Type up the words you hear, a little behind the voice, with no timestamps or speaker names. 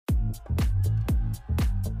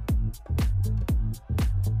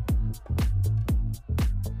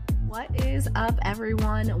is up,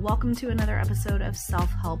 everyone? Welcome to another episode of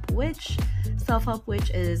Self-Help Witch. Self-Help Witch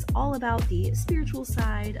is all about the spiritual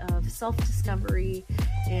side of self-discovery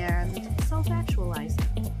and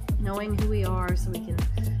self-actualizing. Knowing who we are so we can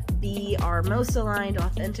be our most aligned,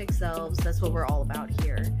 authentic selves. That's what we're all about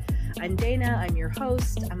here. I'm Dana, I'm your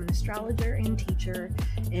host, I'm an astrologer and teacher,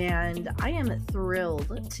 and I am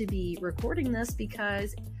thrilled to be recording this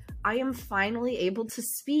because I am finally able to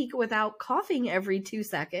speak without coughing every 2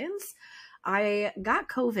 seconds. I got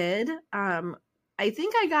COVID. I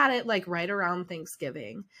think I got it like right around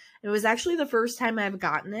Thanksgiving. It was actually the first time I've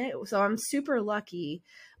gotten it, so I'm super lucky,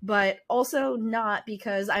 but also not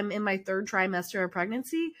because I'm in my 3rd trimester of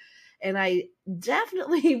pregnancy, and I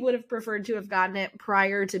definitely would have preferred to have gotten it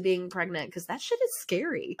prior to being pregnant because that shit is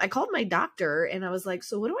scary. I called my doctor and I was like,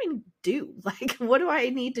 so what do I do? Like, what do I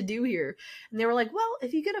need to do here? And they were like, well,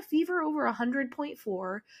 if you get a fever over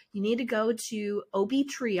 100.4, you need to go to OB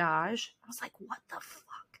triage. I was like, what the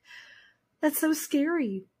fuck? That's so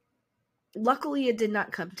scary. Luckily, it did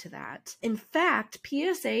not come to that. In fact,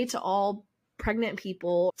 PSA to all pregnant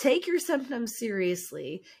people, take your symptoms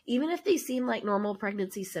seriously, even if they seem like normal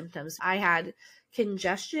pregnancy symptoms. I had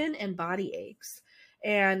congestion and body aches,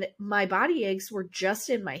 and my body aches were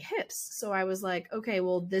just in my hips. So I was like, okay,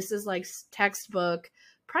 well, this is like textbook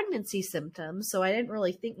pregnancy symptoms. So I didn't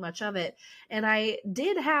really think much of it. And I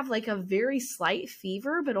did have like a very slight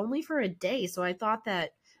fever, but only for a day. So I thought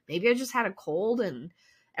that maybe I just had a cold and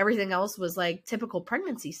everything else was like typical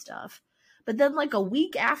pregnancy stuff. But then like a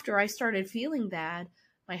week after I started feeling bad,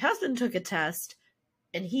 my husband took a test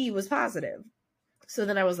and he was positive. So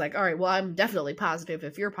then I was like, all right, well, I'm definitely positive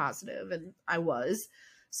if you're positive. And I was.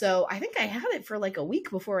 So I think I had it for like a week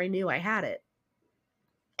before I knew I had it.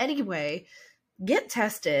 Anyway, get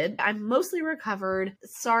tested. I'm mostly recovered.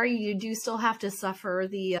 Sorry, you do still have to suffer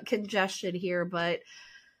the congestion here, but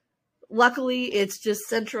luckily it's just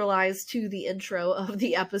centralized to the intro of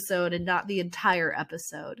the episode and not the entire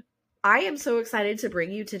episode. I am so excited to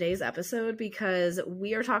bring you today's episode because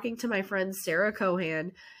we are talking to my friend Sarah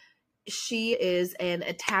Cohan. She is an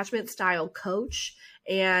attachment style coach,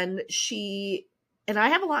 and she and I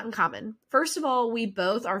have a lot in common. First of all, we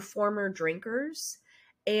both are former drinkers,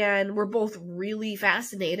 and we're both really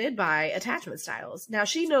fascinated by attachment styles. Now,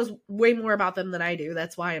 she knows way more about them than I do.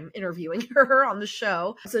 That's why I'm interviewing her on the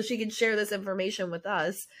show, so she can share this information with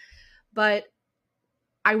us. But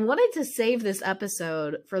I wanted to save this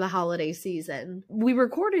episode for the holiday season. We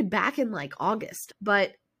recorded back in like August,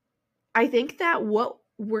 but I think that what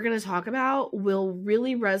we're going to talk about will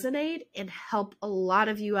really resonate and help a lot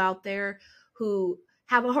of you out there who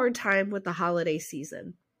have a hard time with the holiday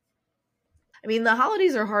season. I mean, the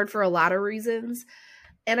holidays are hard for a lot of reasons,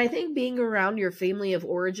 and I think being around your family of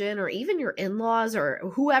origin or even your in-laws or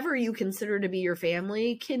whoever you consider to be your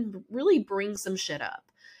family can really bring some shit up.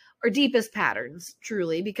 Our deepest patterns,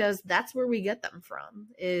 truly, because that's where we get them from,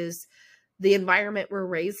 is the environment we're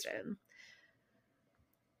raised in.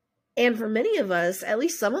 And for many of us, at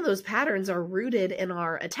least some of those patterns are rooted in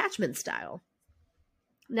our attachment style.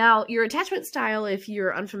 Now, your attachment style, if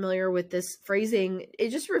you're unfamiliar with this phrasing, it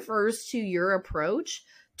just refers to your approach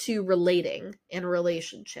to relating in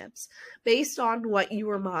relationships based on what you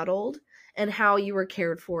were modeled and how you were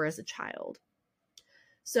cared for as a child.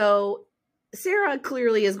 So Sarah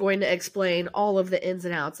clearly is going to explain all of the ins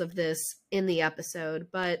and outs of this in the episode,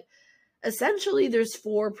 but essentially there's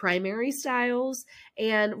 4 primary styles,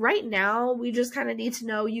 and right now we just kind of need to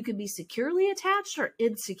know you can be securely attached or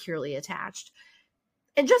insecurely attached.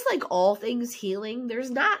 And just like all things healing,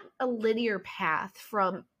 there's not a linear path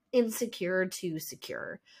from insecure to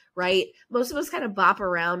secure, right? Most of us kind of bop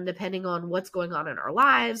around depending on what's going on in our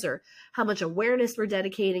lives or how much awareness we're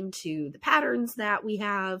dedicating to the patterns that we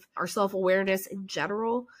have, our self-awareness in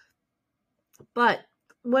general. But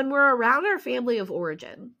when we're around our family of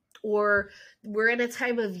origin, or we're in a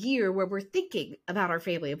time of year where we're thinking about our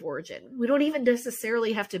family of origin, we don't even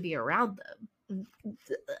necessarily have to be around them.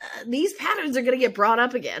 These patterns are going to get brought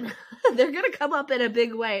up again. They're going to come up in a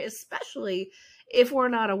big way, especially if we're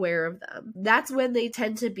not aware of them. That's when they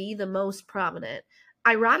tend to be the most prominent.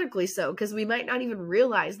 Ironically so, because we might not even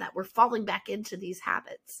realize that we're falling back into these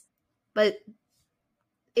habits. But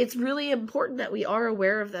it's really important that we are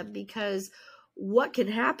aware of them, because what can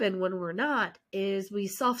happen when we're not is we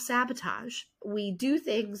self-sabotage. We do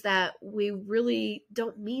things that we really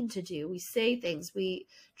don't mean to do. We say things, we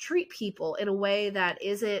treat people in a way that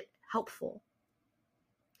isn't helpful.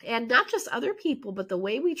 And not just other people, but the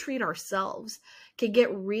way we treat ourselves can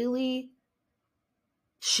get really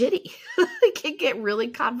shitty. It can get really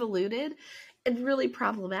convoluted and really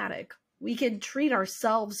problematic. We can treat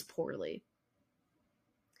ourselves poorly.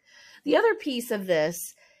 The other piece of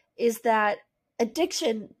this is that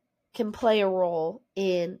addiction can play a role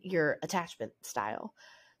in your attachment style.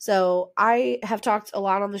 So I have talked a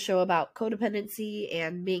lot on the show about codependency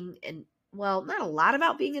and being not a lot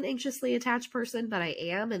about being an anxiously attached person, but I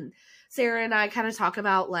am. And Sarah and I kind of talk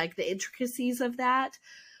about like the intricacies of that.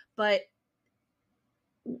 But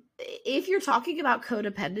if you're talking about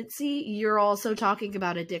codependency, you're also talking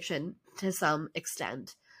about addiction to some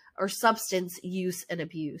extent, or substance use and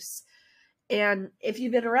abuse. And if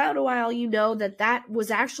you've been around a while, you know that that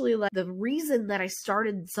was actually like the reason that I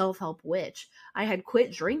started Self Help Witch. I had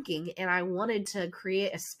quit drinking and I wanted to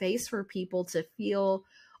create a space for people to feel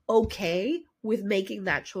okay with making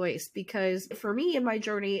that choice. Because for me in my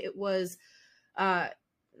journey,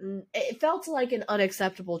 it felt like an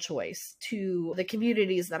unacceptable choice to the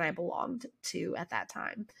communities that I belonged to at that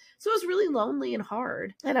time. So it was really lonely and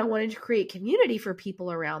hard. And I wanted to create community for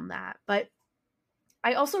people around that. But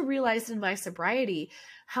I also realized in my sobriety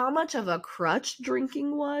how much of a crutch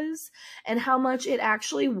drinking was and how much it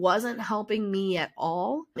actually wasn't helping me at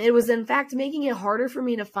all. It was in fact making it harder for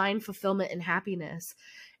me to find fulfillment and happiness.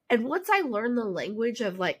 And once I learned the language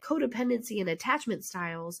of like codependency and attachment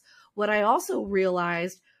styles, what I also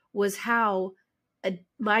realized was how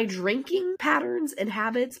my drinking patterns and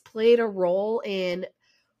habits played a role in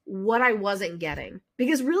what I wasn't getting.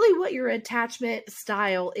 Because really what your attachment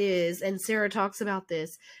style is, and Sarah talks about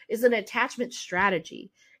this, is an attachment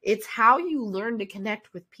strategy. It's how you learn to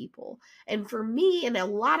connect with people. And for me and a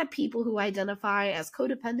lot of people who identify as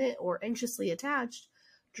codependent or anxiously attached,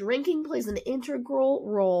 drinking plays an integral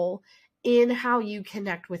role in how you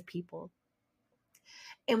connect with people.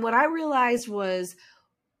 And what I realized was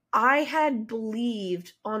I had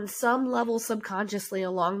believed on some level subconsciously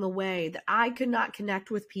along the way that I could not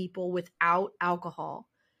connect with people without alcohol.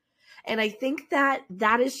 And I think that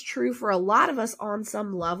that is true for a lot of us on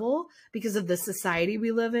some level because of the society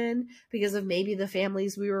we live in, because of maybe the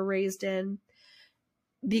families we were raised in,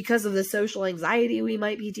 because of the social anxiety we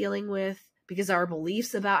might be dealing with, because of our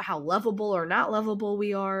beliefs about how lovable or not lovable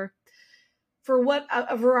we are. For what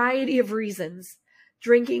a variety of reasons,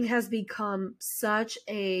 drinking has become such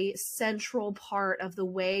a central part of the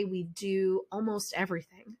way we do almost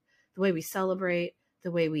everything. The way we celebrate,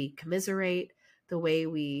 the way we commiserate, the way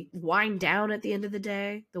we wind down at the end of the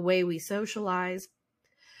day, the way we socialize.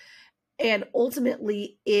 And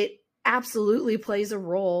ultimately, it absolutely plays a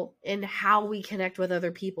role in how we connect with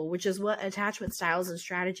other people, which is what attachment styles and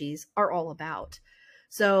strategies are all about.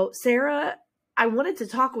 So Sarah, I wanted to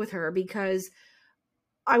talk with her because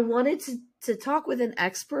I wanted to talk with an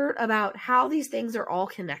expert about how these things are all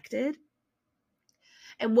connected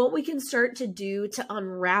and what we can start to do to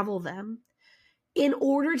unravel them in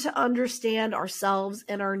order to understand ourselves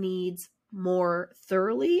and our needs more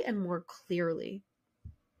thoroughly and more clearly.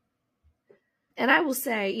 And I will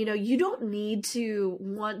say, you don't need to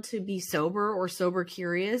want to be sober or sober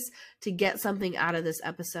curious to get something out of this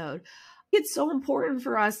episode. It's so important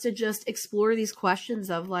for us to just explore these questions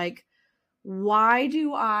of like, why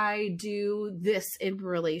do I do this in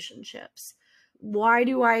relationships? Why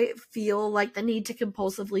do I feel like the need to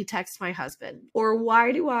compulsively text my husband? Or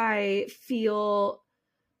why do I feel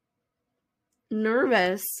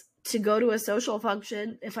nervous to go to a social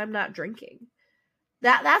function if I'm not drinking?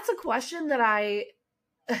 That's a question that I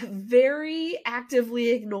very actively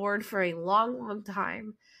ignored for a long, long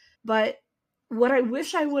time. But what I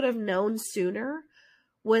wish I would have known sooner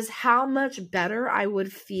was how much better I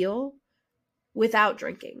would feel without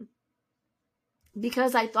drinking.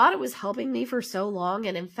 Because I thought it was helping me for so long.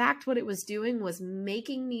 And in fact, what it was doing was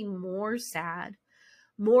making me more sad,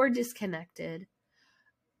 more disconnected,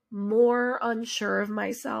 more unsure of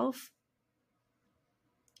myself.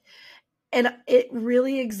 And it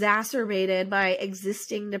really exacerbated my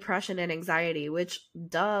existing depression and anxiety, which,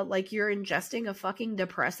 like you're ingesting a fucking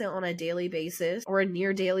depressant on a daily basis or a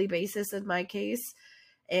near daily basis in my case.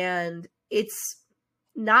 And it's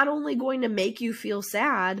not only going to make you feel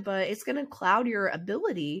sad, but it's going to cloud your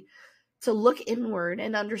ability to look inward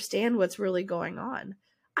and understand what's really going on.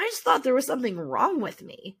 I just thought there was something wrong with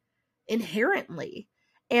me inherently.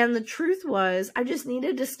 And the truth was, I just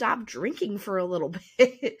needed to stop drinking for a little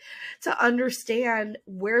bit to understand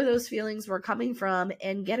where those feelings were coming from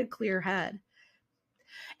and get a clear head.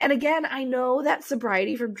 And again, I know that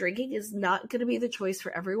sobriety from drinking is not going to be the choice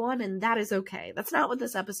for everyone, and that is okay. That's not what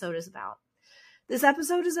this episode is about. This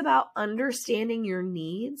episode is about understanding your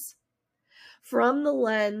needs from the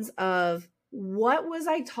lens of what was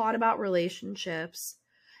I taught about relationships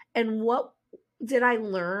and what did I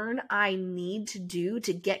learn I need to do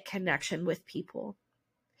to get connection with people?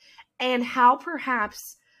 And how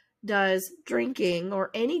perhaps does drinking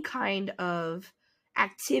or any kind of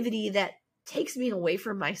activity that takes me away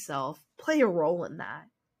from myself play a role in that?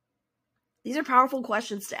 These are powerful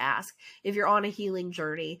questions to ask if you're on a healing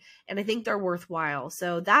journey, and I think they're worthwhile.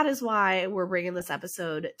 So that is why we're bringing this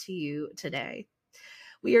episode to you today.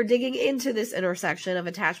 We are digging into this intersection of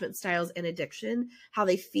attachment styles and addiction, how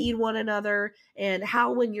they feed one another, and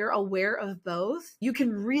how when you're aware of both, you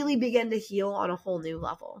can really begin to heal on a whole new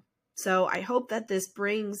level. So I hope that this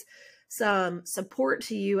brings some support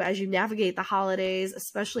to you as you navigate the holidays,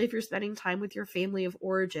 especially if you're spending time with your family of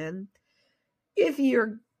origin. If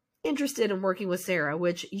you're interested in working with Sarah,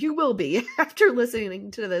 which you will be after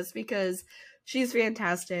listening to this because she's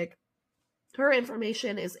fantastic. Her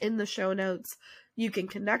information is in the show notes. You can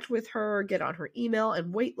connect with her, get on her email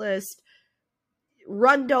and wait list.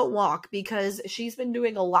 Run, don't walk, because she's been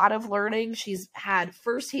doing a lot of learning. She's had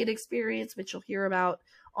firsthand experience, which you'll hear about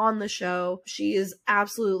on the show. She is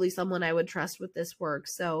absolutely someone I would trust with this work.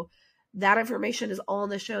 So that information is all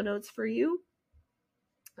in the show notes for you.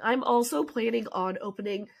 I'm also planning on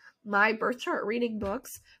opening my birth chart reading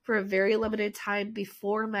books for a very limited time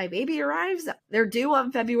before my baby arrives. They're due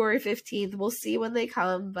on February 15th. We'll see when they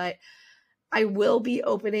come, but I will be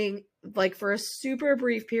opening like for a super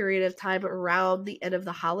brief period of time around the end of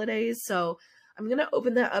the holidays. So I'm going to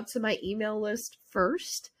open that up to my email list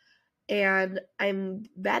first. And I'm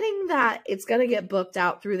betting that it's going to get booked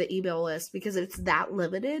out through the email list because it's that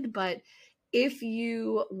limited. But if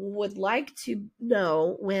you would like to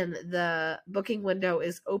know when the booking window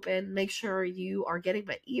is open, make sure you are getting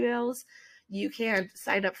my emails. You can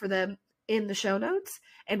sign up for them in the show notes.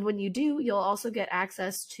 And when you do, you'll also get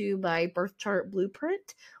access to my birth chart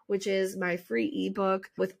blueprint, which is my free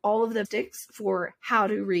ebook with all of the tips for how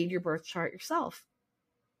to read your birth chart yourself.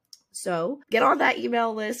 So get on that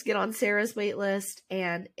email list, get on Sarah's wait list.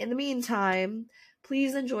 And in the meantime,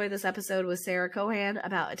 please enjoy this episode with Sarah Cohan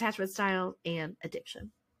about attachment style and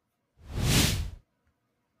addiction.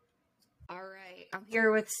 All right. I'm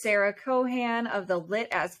here with Sarah Cohan of the Lit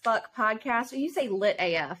as Fuck podcast. You say Lit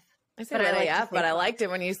AF. I said Lit AF, but I liked it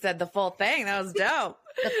when you said the full thing. That was dope.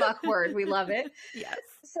 The fuck word. We love it. Yes.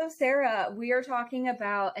 So Sarah, we are talking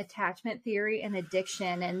about attachment theory and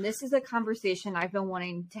addiction. And this is a conversation I've been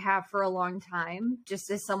wanting to have for a long time, just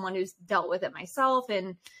as someone who's dealt with it myself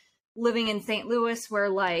and living in St. Louis where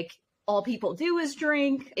like all people do is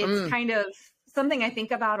drink. It's kind of something I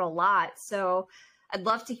think about a lot. So I'd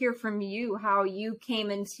love to hear from you how you came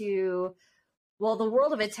into, well, the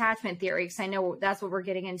world of attachment theory, because I know that's what we're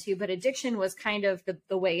getting into, but addiction was kind of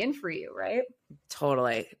the way in for you, right?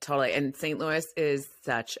 Totally. And St. Louis is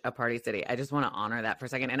such a party city. I just want to honor that for a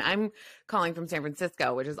second. And I'm calling from San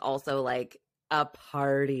Francisco, which is also like a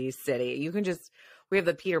party city. We have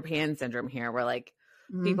the Peter Pan syndrome here where like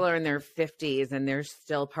people are in their 50s and they're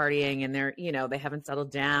still partying and they're, they haven't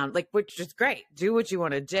settled down, like, which is great. Do what you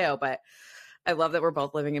want to do. But I love that we're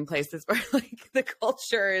both living in places where like the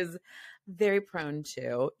culture is very prone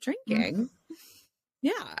to drinking.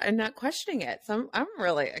 Yeah. And not questioning it. So I'm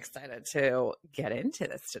really excited to get into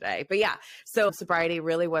this today. But yeah, so sobriety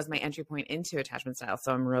really was my entry point into attachment style.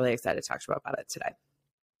 So I'm really excited to talk to you about it today.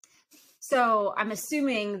 So I'm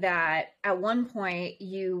assuming that at one point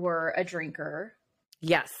you were a drinker.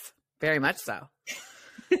 Yes, very much so.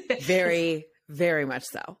 Very, very much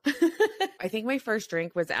so. I think my first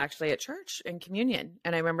drink was actually at church in communion.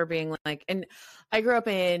 And I remember being like, and I grew up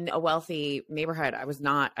in a wealthy neighborhood.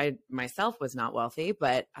 I myself was not wealthy,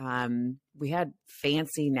 but we had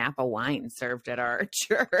fancy Napa wine served at our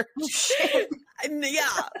church. Yeah,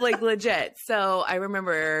 like legit. So I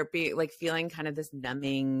remember feeling kind of this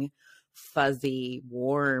numbing, fuzzy,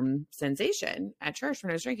 warm sensation at church when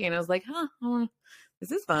I was drinking. And I was like,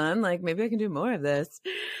 this is fun. Like maybe I can do more of this.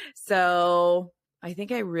 So I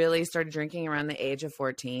think I really started drinking around the age of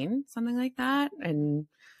 14, something like that. And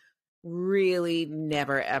really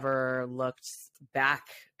never, ever looked back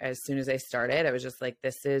as soon as I started. I was just like,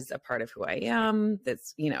 this is a part of who I am.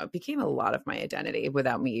 That's, it became a lot of my identity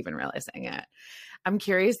without me even realizing it. I'm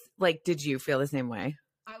curious, like, did you feel the same way?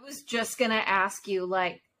 I was just going to ask you,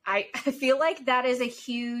 like, I feel like that is a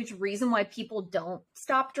huge reason why people don't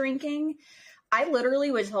stop drinking. I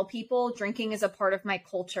literally would tell people drinking is a part of my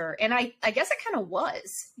culture. And I guess it kind of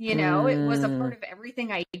was, it was a part of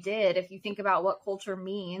everything I did. If you think about what culture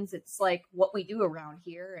means, it's like what we do around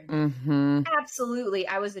here. And absolutely.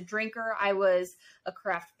 I was a drinker. I was a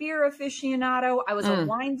craft beer aficionado. I was a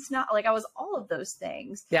wine snob. Like I was all of those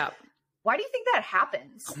things. Yeah. Why do you think that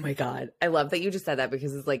happens? Oh my God. I love that you just said that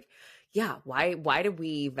because it's like, yeah, why do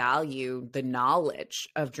we value the knowledge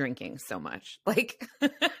of drinking so much? Like,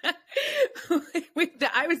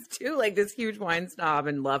 I was too, like this huge wine snob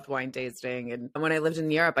and loved wine tasting. And when I lived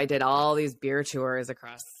in Europe, I did all these beer tours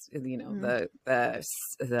across, the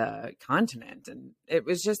continent. And it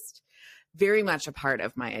was just very much a part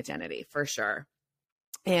of my identity for sure.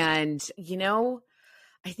 And,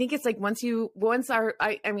 I think it's like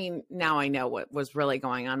now I know what was really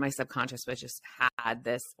going on. My subconscious was just had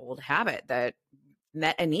this old habit that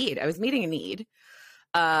met a need. I was meeting a need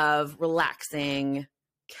of relaxing,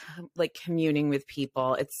 like communing with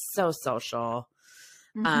people. It's so social.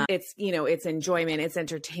 It's enjoyment, it's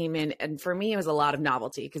entertainment. And for me, it was a lot of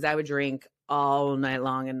novelty because I would drink all night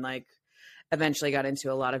long and like eventually got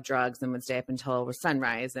into a lot of drugs and would stay up until it was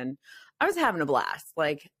sunrise. And I was having a blast,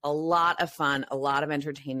 like a lot of fun, a lot of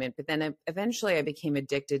entertainment. But then eventually I became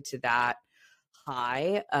addicted to that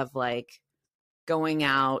high of like going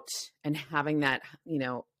out and having that,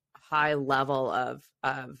 high level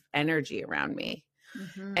of energy around me.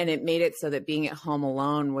 Mm-hmm. And it made it so that being at home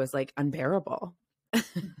alone was like unbearable.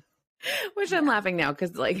 Which I'm laughing now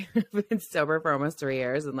because like I've been sober for almost 3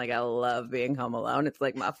 years and like I love being home alone. It's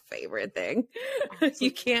like my favorite thing. You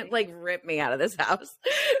can't like rip me out of this house.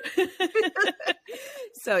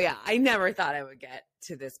 So yeah, I never thought I would get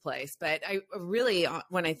to this place, but I really,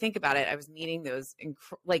 when I think about it, I was meeting those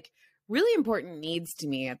really important needs to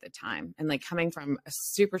me at the time. And like coming from a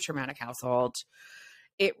super traumatic household,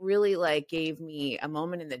 it really like gave me a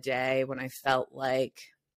moment in the day when I felt like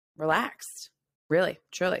relaxed, really,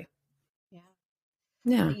 truly.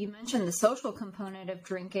 Yeah. You mentioned the social component of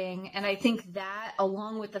drinking. And I think that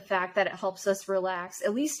along with the fact that it helps us relax,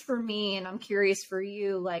 at least for me, and I'm curious for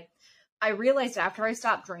you, like I realized after I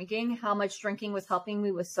stopped drinking, how much drinking was helping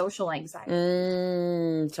me with social anxiety. Totally.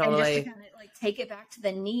 And just to kind of like take it back to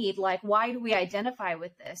the need, like, why do we identify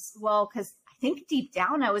with this? Well, because I think deep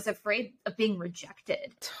down, I was afraid of being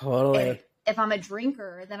rejected. Totally. And if I'm a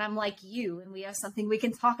drinker, then I'm like you, and we have something we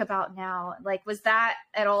can talk about now. Like, was that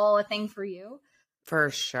at all a thing for you?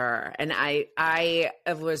 For sure. And I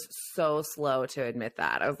was so slow to admit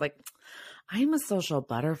that. I was like, I'm a social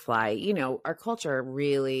butterfly. Our culture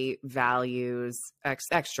really values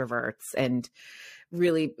extroverts and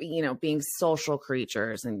really, being social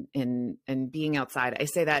creatures and being outside. I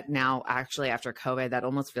say that now, actually, after COVID, that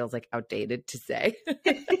almost feels like outdated to say.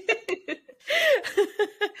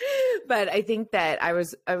 But I think that I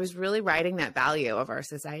was really writing that value of our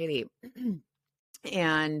society.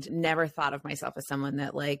 And never thought of myself as someone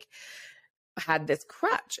that like had this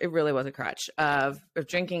crutch. It really was a crutch of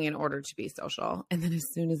drinking in order to be social. And then as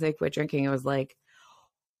soon as I quit drinking, I was like,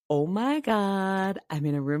 oh my God, I'm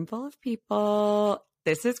in a room full of people.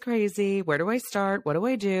 This is crazy. Where do I start? What do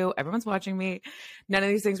I do? Everyone's watching me. None of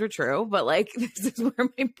these things were true, but like, this is where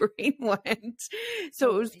my brain went.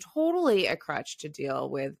 So it was totally a crutch to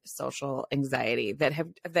deal with social anxiety that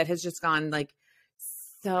has just gone like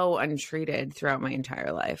so untreated throughout my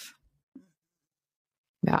entire life.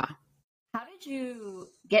 Yeah. How did you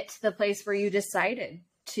get to the place where you decided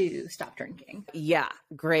to stop drinking? Yeah.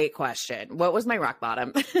 Great question. What was my rock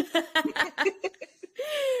bottom?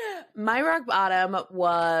 My rock bottom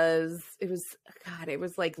was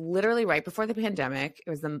like literally right before the pandemic. It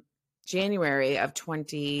was the January of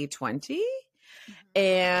 2020. Mm-hmm.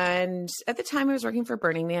 And at the time I was working for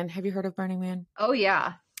Burning Man. Have you heard of Burning Man? Oh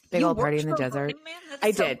yeah. Big old party in the desert.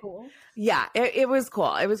 I did. Cool. Yeah, it was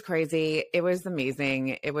cool. It was crazy. It was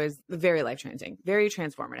amazing. It was very life-changing, very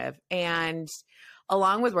transformative. And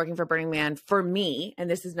along with working for Burning Man, for me, and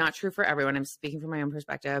this is not true for everyone, I'm speaking from my own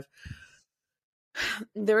perspective,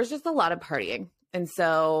 there was just a lot of partying. And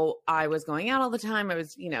so I was going out all the time. I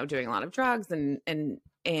was, doing a lot of drugs and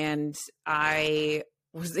I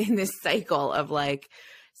was in this cycle of like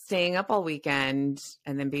staying up all weekend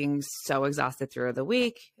and then being so exhausted through the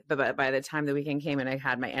week. But by the time the weekend came and I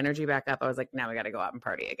had my energy back up, I was like, now we got to go out and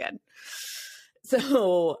party again.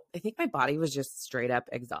 So I think my body was just straight up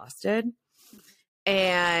exhausted.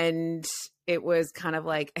 And it was kind of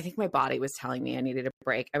like, I think my body was telling me I needed a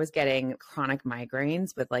break. I was getting chronic migraines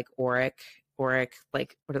with like auric,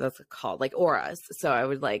 like, what are those called? Like auras. So I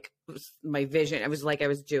would like, my vision, I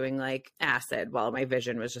was doing like acid while my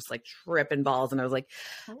vision was just like tripping balls. And I was like,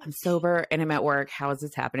 I'm sober and I'm at work. How is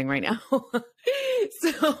this happening right now?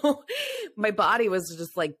 So my body was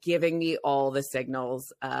just like giving me all the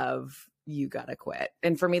signals of you gotta quit.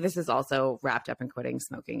 And for me, this is also wrapped up in quitting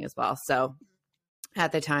smoking as well. So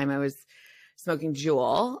at the time I was smoking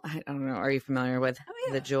Juul. I don't know. Are you familiar with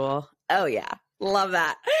the Juul? Oh yeah. Love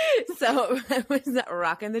that. So I was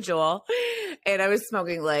rocking the Juul and I was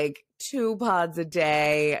smoking like 2 pods a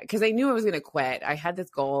day because I knew I was going to quit. I had this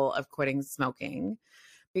goal of quitting smoking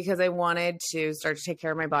because I wanted to start to take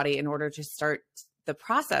care of my body in order to start the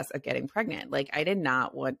process of getting pregnant. Like I did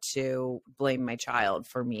not want to blame my child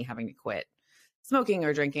for me having to quit smoking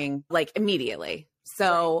or drinking like immediately.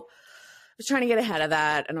 So I was trying to get ahead of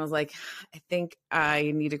that. And I was like, I think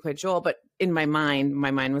I need to quit Juul. But in my mind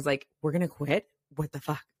was like, we're going to quit. What the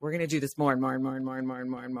fuck? We're going to do this more and more and more and more and more and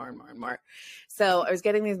more and more and more and more. So I was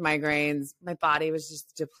getting these migraines. My body was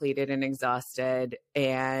just depleted and exhausted.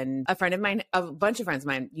 And a bunch of friends of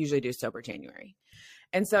mine usually do Sober January.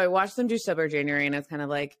 And so I watched them do Sober January and I was kind of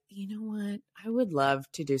like, you know what? I would love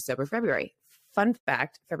to do Sober February. Fun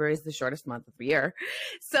fact, February is the shortest month of the year.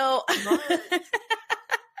 So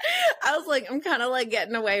I was like, I'm kind of like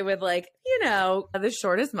getting away with like, the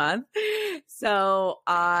shortest month. So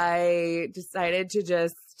I decided to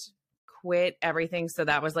just quit everything. So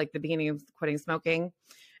that was like the beginning of quitting smoking.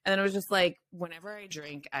 And then it was just like, whenever I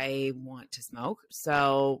drink, I want to smoke.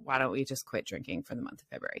 So why don't we just quit drinking for the month of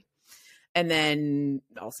February? And then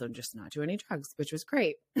also just not do any drugs, which was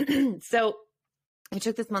great. So I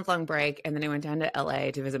took this month-long break and then I went down to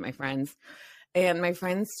LA to visit my friends. And my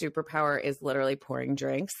friend's superpower is literally pouring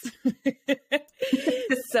drinks.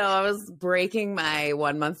 So I was breaking my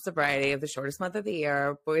 1 month sobriety of the shortest month of the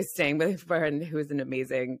year, but was staying with a friend who is an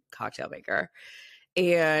amazing cocktail maker.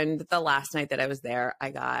 And the last night that I was there,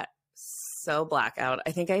 I got so blackout.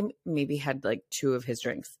 I think I maybe had like 2 of his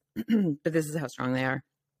drinks, but this is how strong they are.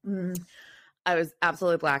 I was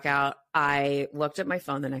absolutely blackout. I looked at my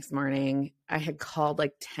phone the next morning. I had called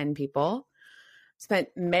like 10 people, spent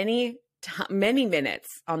many minutes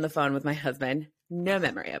on the phone with my husband. No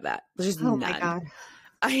memory of that. Just none. My God.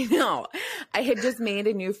 I know. I had just made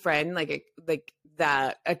a new friend, like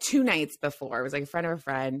 2 nights before. It was like a friend of a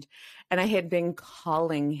friend. And I had been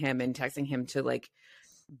calling him and texting him to like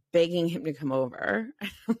begging him to come over.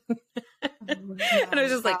 And I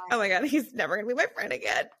was just like, oh my God, he's never going to be my friend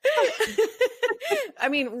again. I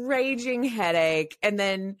mean, raging headache. And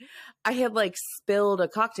then I had like spilled a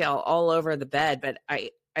cocktail all over the bed, but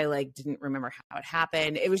I like didn't remember how it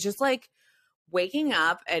happened. It was just like waking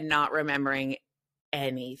up and not remembering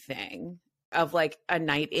anything of like a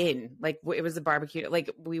night in. Like it was a barbecue. Like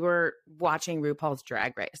we were watching RuPaul's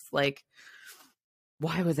Drag Race. Like,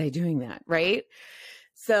 why was I doing that? Right.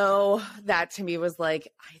 So that to me was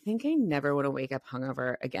like, I think I never want to wake up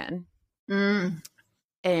hungover again.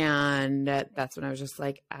 And that's when I was just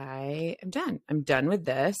like, I am done. I'm done with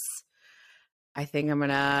this. I think I'm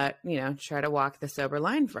going to, try to walk the sober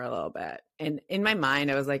line for a little bit. And in my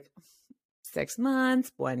mind, I was like 6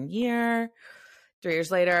 months, 1 year, 3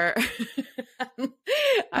 years later,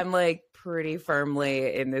 I'm like pretty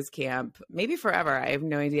firmly in this camp, maybe forever. I have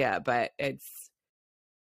no idea, but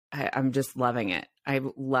I'm just loving it. I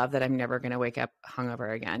love that I'm never going to wake up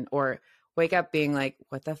hungover again or wake up being like,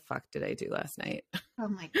 what the fuck did I do last night? Oh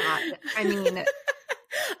my God. I mean,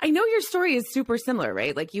 I know your story is super similar,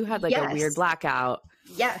 right? Like you had like a weird blackout.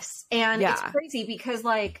 Yes. And it's crazy because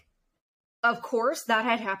like, of course that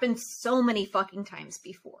had happened so many fucking times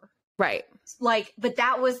before. Right. Like, but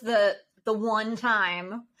that was the one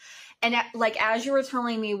time. And like, as you were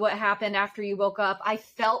telling me what happened after you woke up, I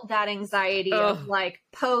felt that anxiety of like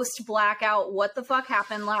post blackout. What the fuck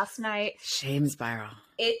happened last night? Shame spiral.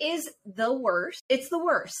 It is the worst. It's the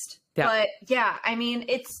worst. Yeah. But yeah, I mean,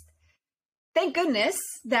 thank goodness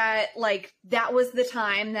that like, that was the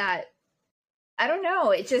time that, I don't know,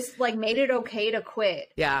 it just like made it okay to quit.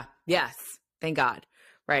 Yeah. Yes. Thank God.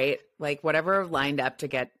 Right. Like whatever lined up to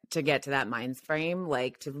get to that mind frame,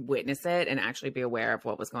 like to witness it and actually be aware of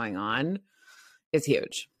what was going on is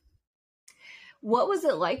huge. What was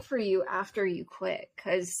it like for you after you quit?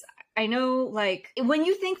 Because I know like when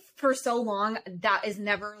you think for so long, that is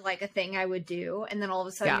never like a thing I would do. And then all of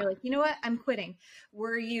a sudden you're like, you know what? I'm quitting.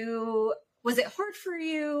 Was it hard for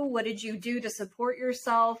you? What did you do to support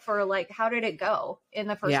yourself? Or like, how did it go in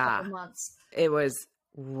the first couple months? It was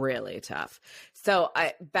really tough. So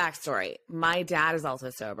backstory, my dad is also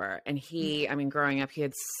sober and growing up, he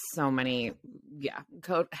had so many,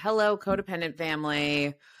 codependent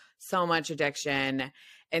family, so much addiction.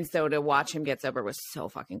 And so to watch him get sober was so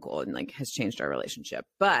fucking cool and like has changed our relationship.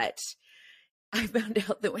 But I found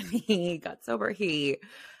out that when he got sober, he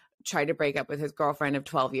tried to break up with his girlfriend of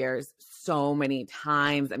 12 years so many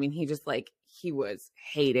times. I mean, he was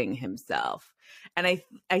hating himself. And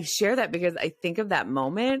I share that because I think of that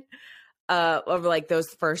moment of like those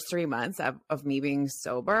first 3 months of me being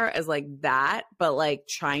sober as like that, but like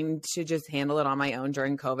trying to just handle it on my own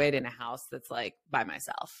during COVID in a house that's like by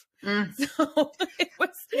myself. So it was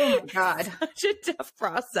such a tough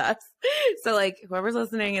process. So like whoever's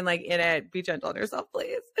listening and like in it, be gentle on yourself,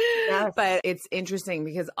 please. Yes. But it's interesting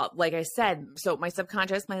because like I said, so my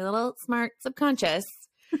little smart subconscious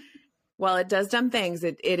While it does dumb things,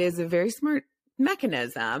 it is a very smart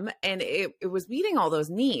mechanism, and it was meeting all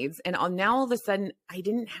those needs. And now all of a sudden I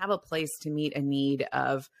didn't have a place to meet a need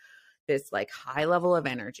of this like high level of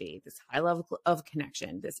energy, this high level of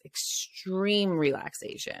connection, this extreme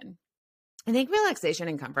relaxation. I think relaxation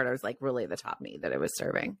and comfort was like really the top need that I was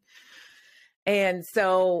serving. And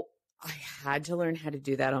so I had to learn how to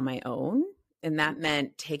do that on my own. And that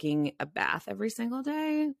meant taking a bath every single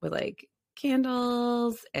day with like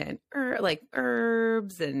candles and like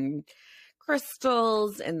herbs and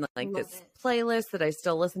crystals and like Love this it. playlist that I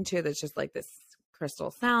still listen to that's just like this crystal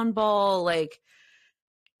sound bowl, like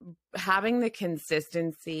having the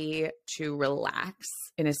consistency to relax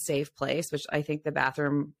in a safe place, which I think the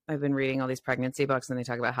bathroom, I've been reading all these pregnancy books and they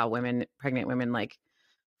talk about how pregnant women like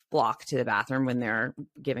flock to the bathroom when they're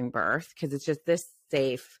giving birth because it's just this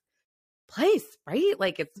safe place, right?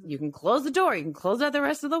 Like you can close the door, you can close out the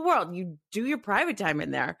rest of the world, you do your private time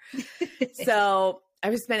in there. So I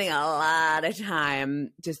was spending a lot of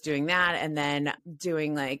time just doing that and then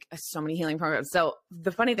doing like so many healing programs. So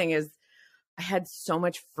the funny thing is I had so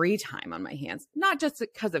much free time on my hands, not just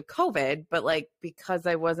because of COVID, but like because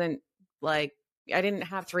I wasn't like, I didn't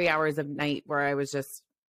have 3 hours of night where I was just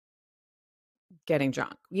getting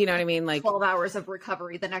drunk. You know what I mean? Like 12 hours of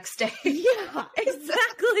recovery the next day. Yeah,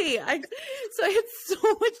 exactly. So I had so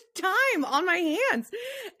much time on my hands.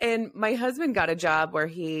 And my husband got a job where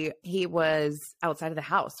he was outside of the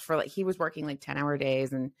house for like, he was working like 10-hour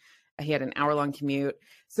days and he had an hour-long commute.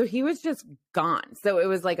 So he was just gone. So it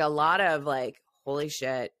was like a lot of like, holy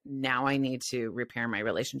shit, now I need to repair my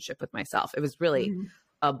relationship with myself. It was really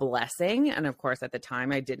a blessing. And of course, at the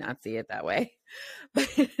time, I did not see it that way.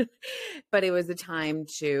 But it was a time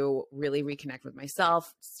to really reconnect with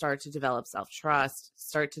myself, start to develop self-trust,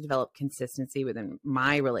 start to develop consistency within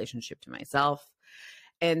my relationship to myself.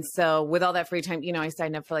 And so with all that free time, you know, I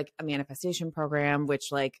signed up for like a manifestation program,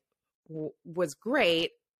 which like was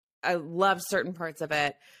great. I loved certain parts of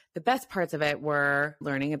it. The best parts of it were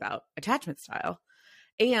learning about attachment style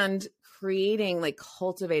and creating, like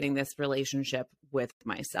cultivating this relationship with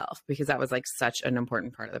myself, because that was like such an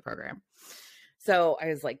important part of the program. So I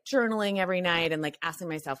was like journaling every night and like asking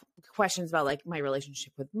myself questions about like my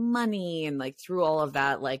relationship with money, and like through all of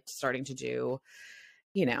that, like starting to do,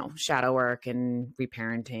 you know, shadow work and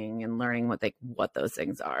reparenting and learning what those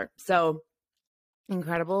things are. So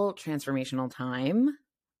incredible transformational time.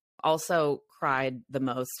 Also cried the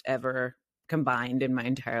most ever combined in my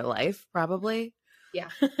entire life, probably. Yeah.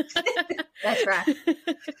 That's right.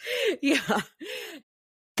 Yeah.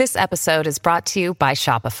 This episode is brought to you by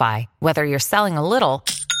Shopify. Whether you're selling a little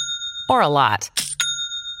or a lot,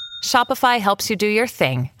 Shopify helps you do your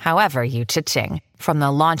thing, however you cha-ching. From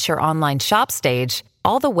the launch your online shop stage,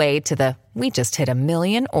 all the way to the we just hit 1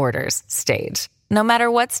 million orders stage. No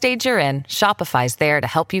matter what stage you're in, Shopify's there to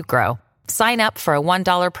help you grow. Sign up for a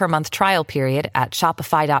 $1 per month trial period at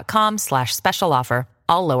shopify.com/special offer,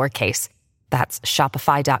 all lowercase. That's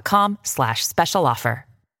shopify.com/special offer.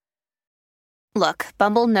 Look,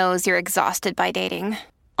 Bumble knows you're exhausted by dating.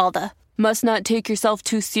 All the must not take yourself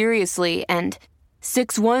too seriously and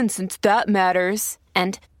 6'1" since that matters.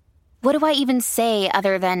 And what do I even say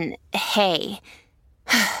other than hey?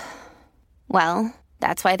 Well,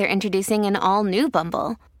 that's why they're introducing an all-new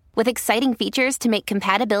Bumble. With exciting features to make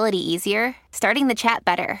compatibility easier, starting the chat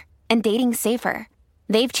better, and dating safer.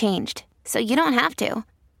 They've changed, so you don't have to.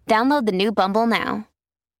 Download the new Bumble now.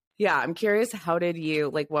 Yeah. I'm curious, how did you,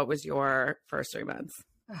 like, what was your first 3 months?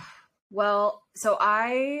 Well, so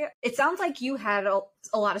it sounds like you had a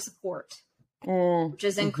lot of support, which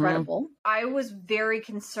is incredible. I was very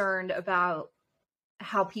concerned about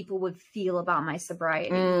how people would feel about my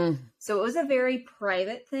sobriety. So it was a very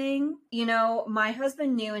private thing. You know, my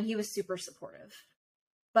husband knew and he was super supportive,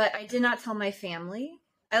 but I did not tell my family.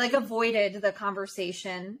 I like avoided the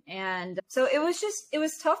conversation. And so it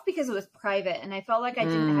was tough because it was private and I felt like I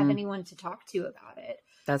didn't have anyone to talk to about it.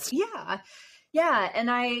 Yeah. And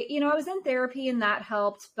I was in therapy and that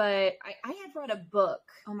helped, but I had read a book.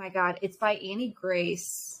 Oh my God. It's by Annie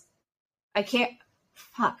Grace. I can't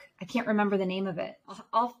remember the name of it.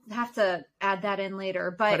 I'll have to add that in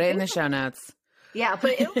later, but put it in the show notes. Yeah,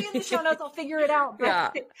 but it'll be in the show notes. I'll figure it out.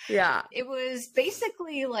 But Yeah. It was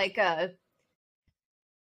basically like a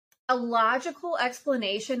logical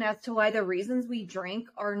explanation as to why the reasons we drink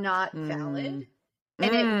are not valid.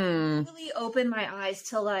 And it really opened my eyes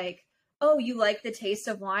to like, oh, you like the taste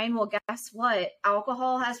of wine? Well, guess what?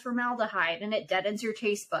 Alcohol has formaldehyde and it deadens your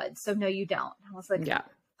taste buds. So no, you don't. I was like, yeah.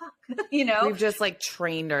 You know, we've just like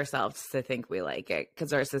trained ourselves to think we like it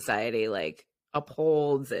because our society like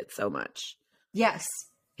upholds it so much. Yes.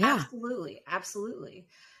 Yeah. Absolutely.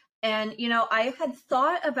 And, you know, I had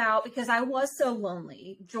thought about, because I was so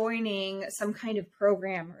lonely, joining some kind of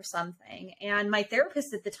program or something. And my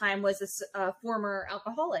therapist at the time was a former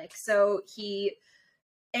alcoholic. So he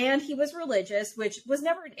was religious, which was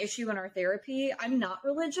never an issue in our therapy. I'm not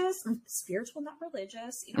religious. I'm spiritual, not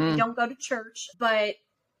religious. You know, I don't go to church, but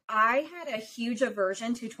I had a huge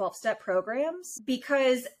aversion to 12-step programs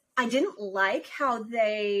because I didn't like how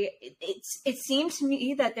it seemed to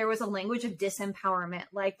me that there was a language of disempowerment,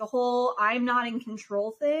 like the whole I'm not in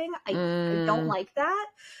control thing. I don't like that.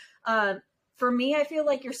 For me, I feel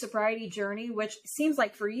like your sobriety journey, which seems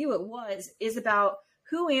like for you it was, is about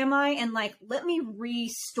who am I? And like, let me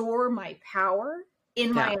restore my power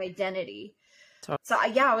in my identity. Totally. So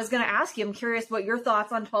I was going to ask you, I'm curious what your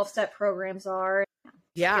thoughts on 12-step programs are.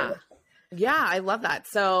 Yeah. Yeah, I love that.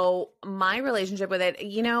 So my relationship with it,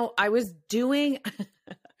 you know, I was doing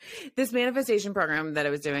this manifestation program that I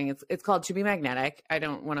was doing. It's called To Be Magnetic. I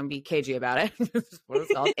don't want to be cagey about it. That's what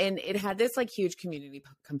it's called. And it had this like huge community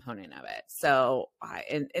component of it. So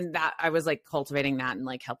that I was like cultivating that and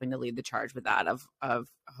like helping to lead the charge with that of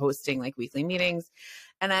hosting like weekly meetings.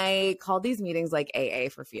 And I called these meetings like AA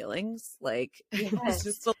for feelings. Like it's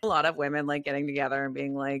just a lot of women like getting together and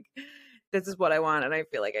being like, this is what I want. And I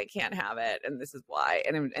feel like I can't have it. And this is why.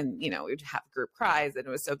 And, you know, we'd have group cries and it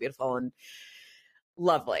was so beautiful and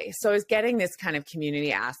lovely. So I was getting this kind of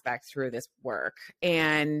community aspect through this work.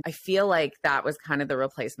 And I feel like that was kind of the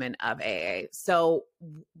replacement of AA. So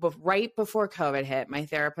right before COVID hit, my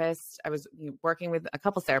therapist, I was working with a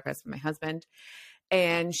couple therapists with my husband,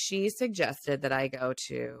 and she suggested that I go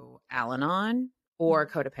to Al-Anon or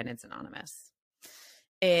Codependence Anonymous.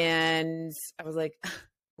 And I was like,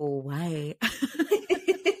 why?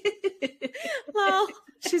 Well,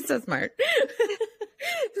 she's so smart.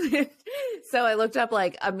 So I looked up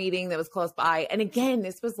like a meeting that was close by. And again,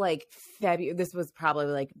 this was like this was probably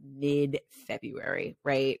like mid-February,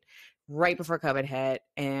 right before COVID hit.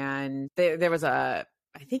 And there was I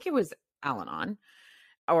think it was Al-Anon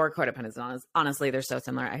or Codependence Anonymous. Honestly, they're so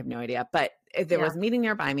similar. I have no idea. But there was a meeting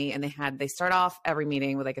nearby me, and they start off every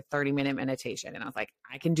meeting with like a 30-minute meditation. And I was like,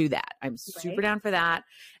 I can do that. I'm super down for that.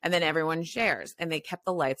 And then everyone shares, and they kept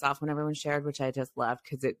the lights off when everyone shared, which I just loved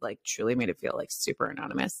because it like truly made it feel like super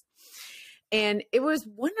anonymous. And it was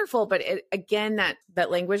wonderful. But again,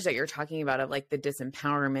 that language that you're talking about of like the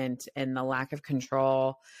disempowerment and the lack of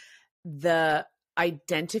control, the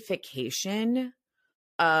identification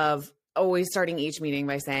of always starting each meeting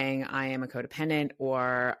by saying, I am a codependent,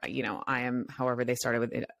 or, you know, I am, however they started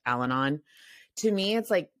with Al-Anon. To me, it's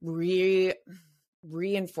like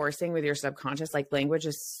reinforcing with your subconscious, like language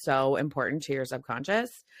is so important to your subconscious.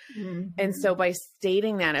 Mm-hmm. And so by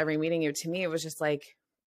stating that every meeting, to me, it was just like,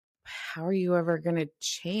 how are you ever going to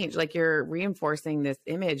change? Like you're reinforcing this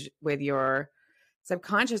image with your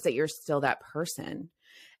subconscious that you're still that person.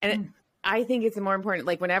 And I think it's more important.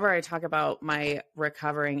 Like whenever I talk about my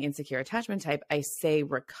recovering insecure attachment type, I say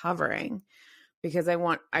recovering because I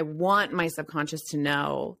want my subconscious to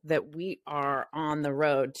know that we are on the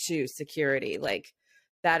road to security. Like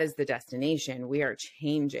that is the destination. We are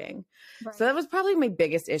changing. Right. So that was probably my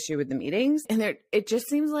biggest issue with the meetings. And it just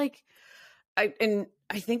seems like I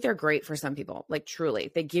think they're great for some people. Like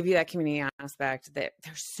truly, they give you that community aspect. That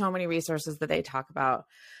there's so many resources that they talk about,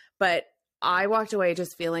 but I walked away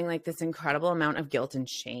just feeling like this incredible amount of guilt and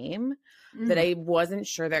shame that I wasn't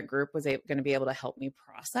sure that group was going to be able to help me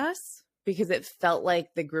process, because it felt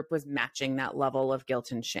like the group was matching that level of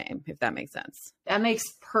guilt and shame, if that makes sense. That makes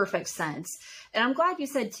perfect sense. And I'm glad you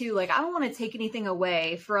said too, like, I don't want to take anything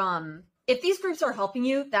away from, if these groups are helping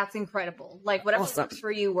you, that's incredible. Like whatever works for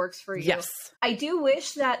you, works for you. Yes. I do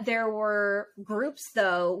wish that there were groups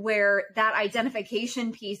though, where that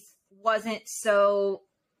identification piece wasn't so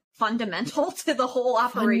fundamental to the whole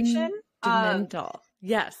operation. Fundamental.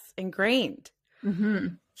 Yes. Ingrained. Mm-hmm.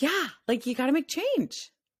 Yeah. Like you got to make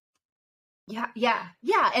change. Yeah.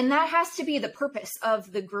 And that has to be the purpose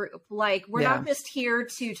of the group. Like we're not just here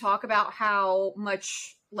to talk about how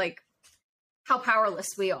powerless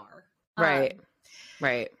we are. Right.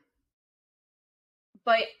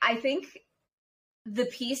 But I think the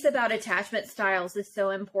piece about attachment styles is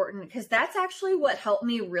so important because that's actually what helped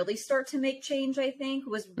me really start to make change, I think,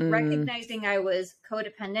 was recognizing I was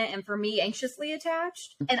codependent and for me, anxiously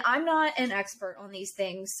attached. And I'm not an expert on these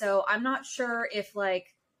things. So I'm not sure if like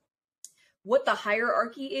what the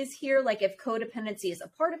hierarchy is here, like if codependency is a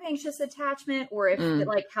part of anxious attachment or if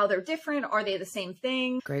like how they're different. Are they the same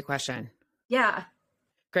thing? Great question. Yeah.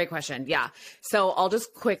 Great question. Yeah. So I'll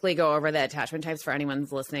just quickly go over the attachment types for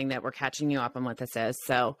anyone's listening that we're catching you up on what this is.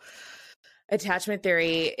 So Attachment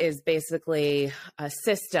theory is basically a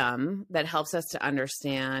system that helps us to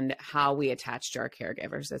understand how we attach to our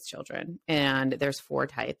caregivers as children. And there's 4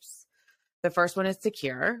 types. The first one is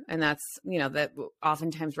secure, and that's, that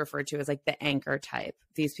oftentimes referred to as like the anchor type.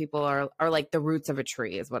 These people are like the roots of a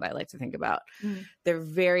tree is what I like to think about. They're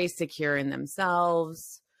very secure in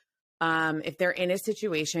themselves. If they're in a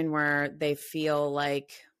situation where they feel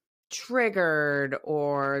like triggered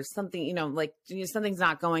or something, something's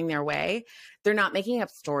not going their way, they're not making up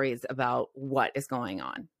stories about what is going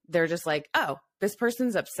on. They're just like, oh, this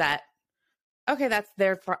person's upset. Okay, that's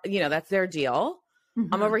that's their deal.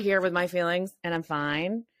 I'm over here with my feelings and I'm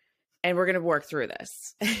fine. And we're going to work through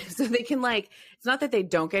this. So they can it's not that they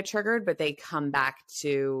don't get triggered, but they come back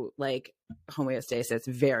to homeostasis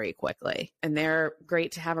very quickly. And they're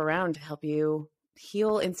great to have around to help you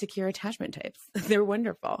heal insecure attachment types. They're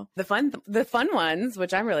wonderful. The fun ones,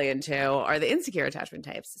 which I'm really into, are the insecure attachment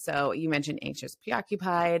types. So you mentioned anxious,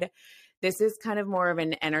 preoccupied. This is kind of more of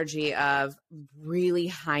an energy of really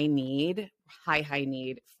high need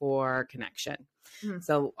for connection.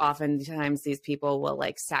 So oftentimes these people will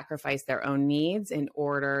sacrifice their own needs in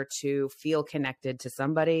order to feel connected to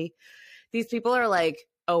somebody. These people are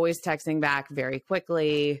always texting back very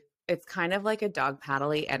quickly. It's kind of like a dog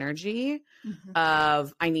paddle-y energy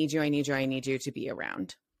of I need you to be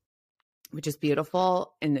around, which is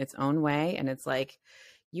beautiful in its own way. And it's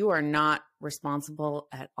you are not responsible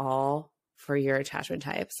at all for your attachment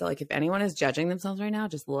type. So if anyone is judging themselves right now,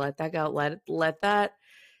 just let that go. Let that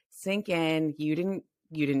sink in. You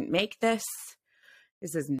didn't make this.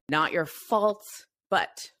 This is not your fault, but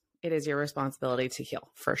it is your responsibility to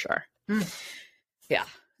heal for sure. Yeah.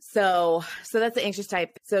 So that's the anxious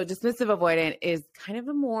type. So dismissive avoidant is kind of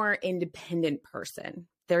a more independent person.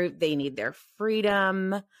 They need their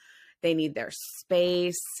freedom. They need their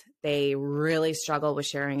space. They really struggle with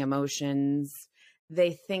sharing emotions.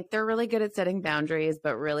 They think they're really good at setting boundaries,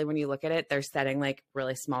 but really when you look at it, they're setting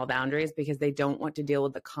really small boundaries because they don't want to deal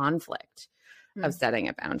with the conflict of setting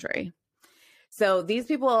a boundary. So these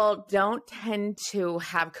people don't tend to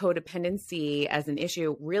have codependency as an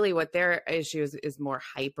issue. Really what their issue is more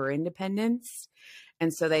hyper independence.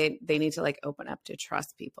 And so they need to open up to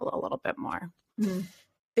trust people a little bit more.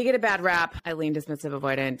 They get a bad rap. I lean dismissive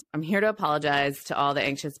avoidant. I'm here to apologize to all the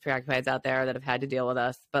anxious preoccupieds out there that have had to deal with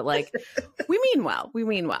us. But we mean well. We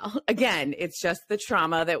mean well. Again, it's just the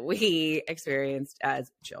trauma that we experienced as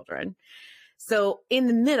children. So in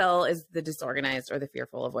the middle is the disorganized or the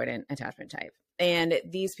fearful avoidant attachment type. And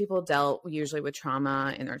these people dealt usually with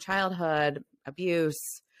trauma in their childhood,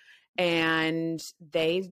 abuse, and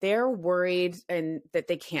they're worried and that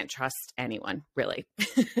they can't trust anyone, really.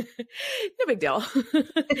 No big deal.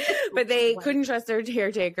 But they couldn't trust their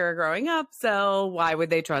caretaker growing up, so why would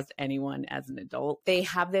they trust anyone as an adult? They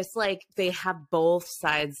have this they have both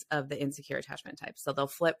sides of the insecure attachment type. So they'll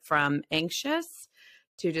flip from anxious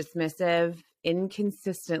to dismissive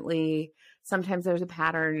inconsistently. Sometimes there's a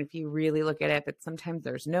pattern if you really look at it, but sometimes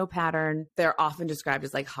there's no pattern. They're often described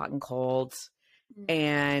as hot and cold.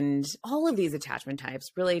 And all of these attachment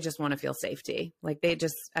types really just want to feel safety. They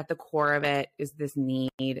just, at the core of it is this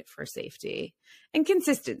need for safety and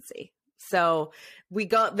consistency. So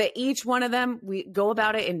each one of them, we go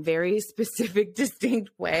about it in very specific,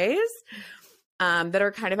 distinct ways that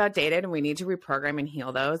are kind of outdated, and we need to reprogram and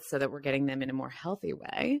heal those so that we're getting them in a more healthy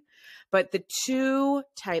way. But the 2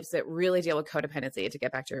 types that really deal with codependency, to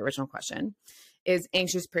get back to your original question, is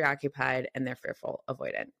anxious preoccupied and they're fearful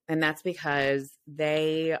avoidant. And that's because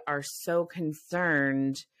they are so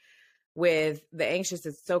concerned with the anxious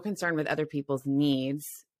is so concerned with other people's needs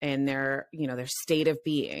and their state of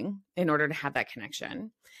being in order to have that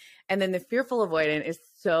connection. And then the fearful avoidant is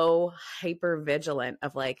so hyper vigilant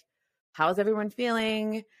of how is everyone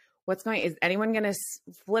feeling? Is anyone going to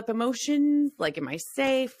flip emotions? Am I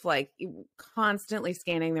safe? Constantly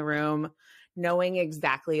scanning the room, knowing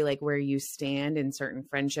exactly where you stand in certain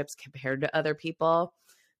friendships compared to other people.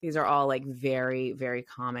 These are all very, very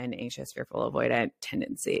common anxious, fearful, avoidant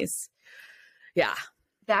tendencies. Yeah.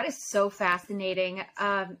 That is so fascinating.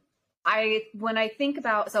 When I think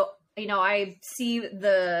about, I see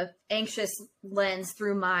the anxious lens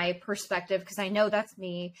through my perspective because I know that's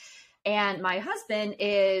me. And my husband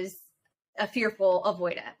is a fearful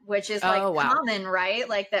avoidant, which is common, right?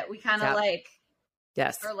 That we kind of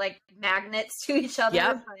yes, are magnets to each other.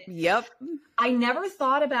 Yep. Yep. I never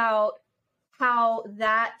thought about how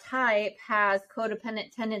that type has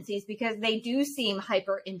codependent tendencies because they do seem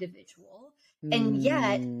hyper individual. And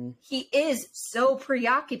yet he is so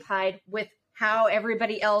preoccupied with how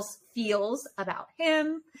everybody else feels about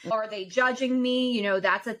him. Are they judging me?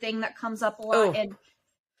 That's a thing that comes up a lot. Oh. And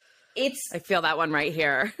I feel that one right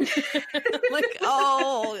here. Like,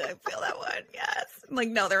 oh, I feel that one. Yes. I'm like,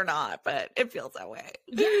 no, they're not, but it feels that way.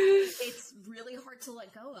 Yeah, it's really hard to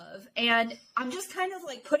let go of. And I'm just kind of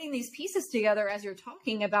like putting these pieces together as you're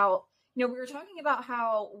talking about, we were talking about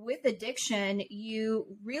how with addiction, you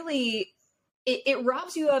really, it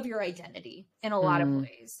robs you of your identity in a lot of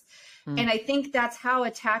ways. And I think that's how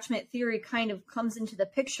attachment theory kind of comes into the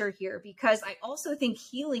picture here, because I also think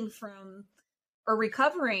healing from or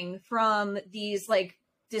recovering from these like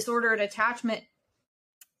disordered attachment,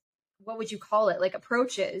 what would you call it? Like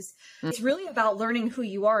approaches. It's really about learning who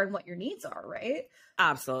you are and what your needs are, right?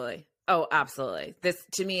 Absolutely. Oh, absolutely. This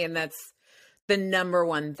to me, and that's the number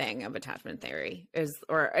one thing of attachment theory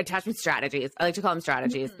or attachment strategies. I like to call them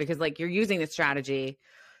strategies because like you're using the strategy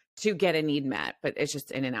to get a need met, but it's just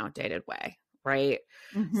in an outdated way. Right.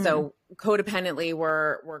 So codependently,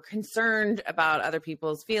 we're concerned about other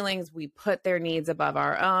people's feelings. We put their needs above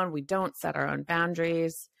our own. We don't set our own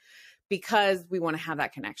boundaries because we want to have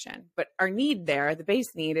that connection. But our need there, the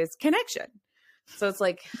base need is connection. So it's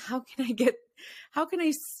like, how can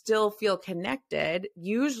I still feel connected?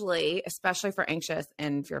 Usually, especially for anxious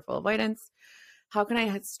and fearful avoidance, how can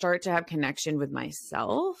I start to have connection with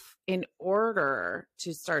myself in order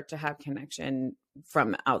to start to have connection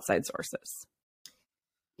from outside sources?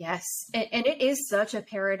 Yes. And it is such a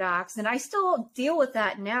paradox. And I still deal with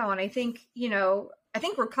that now. And I think, I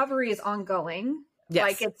think recovery is ongoing. Yes.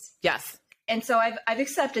 Like it's, yes. And so I've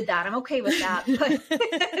accepted that. I'm okay with that.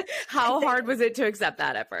 But how hard was it to accept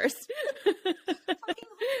that at first?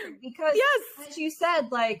 Because as you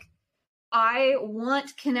said, like, I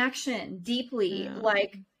want connection deeply. Yeah.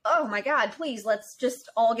 Like, oh my God, please, let's just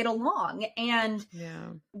all get along. And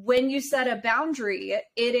when you set a boundary,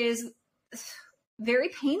 it is very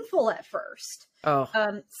painful at first. Oh,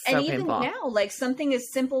 so and even painful. now, like something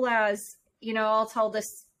as simple as, I'll tell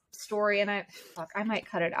this story and I might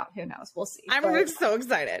cut it out. Who knows? We'll see. I'm so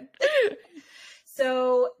excited.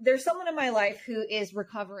 So there's someone in my life who is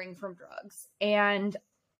recovering from drugs, and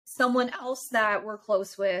someone else that we're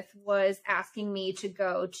close with was asking me to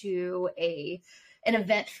go to an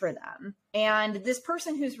event for them. And this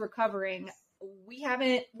person who's recovering,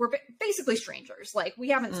 we're basically strangers. Like we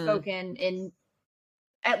haven't spoken in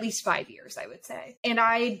at least 5 years, I would say. And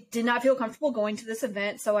I did not feel comfortable going to this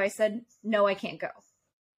event. So I said, no, I can't go.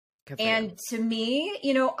 And to me,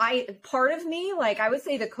 part of me, like I would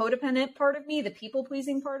say the codependent part of me, the people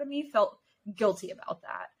pleasing part of me felt guilty about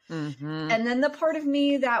that. And then the part of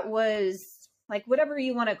me that was like, whatever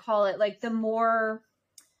you want to call it, like the more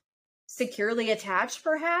securely attached,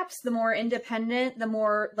 perhaps the more independent, the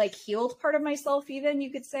more like healed part of myself, even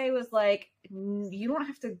you could say, was like, you don't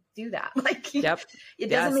have to do that. Like, it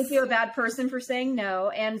doesn't make you a bad person for saying no.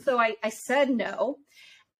 And so I said no.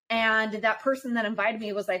 And that person that invited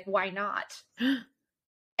me was like, why not?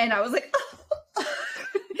 And I was like,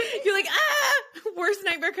 you're like, worst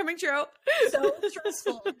nightmare coming true. So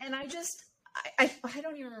stressful. And I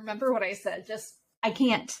don't even remember what I said. Just, I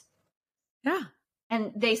can't. Yeah.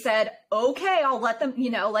 And they said, okay, I'll let them,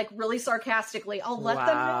 like really sarcastically, I'll let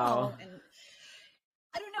them know. And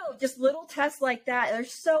I don't know, just little tests like that. They're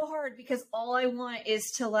so hard because all I want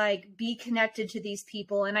is to like be connected to these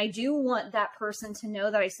people. And I do want that person to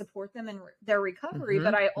know that I support them in their recovery.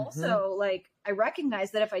 But I also I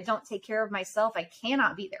recognize that if I don't take care of myself, I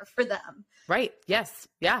cannot be there for them. Right. Yes.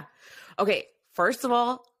 Yeah. Okay. First of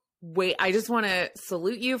all, I just want to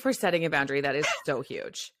salute you for setting a boundary. That is so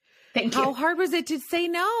huge. Thank you. How hard was it to say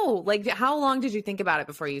no? Like, how long did you think about it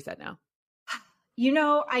before you said no?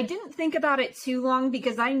 I didn't think about it too long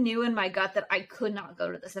because I knew in my gut that I could not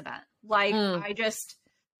go to this event. Like,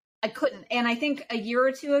 I couldn't. And I think a year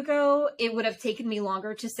or two ago, it would have taken me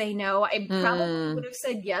longer to say no. I probably would have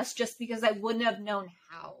said yes just because I wouldn't have known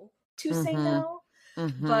how to say no.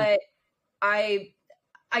 But I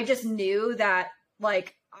just knew that,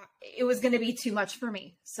 like, it was going to be too much for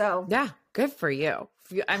me. So yeah, good for you.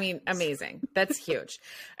 I mean, amazing. That's huge.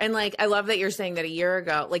 And like, I love that you're saying that a year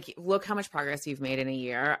ago, like, look how much progress you've made in a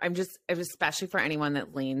year. Especially for anyone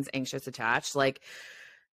that leans anxious attached, like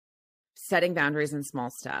setting boundaries in small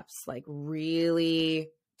steps, like really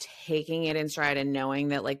taking it in stride and knowing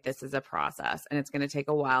that like, this is a process and it's going to take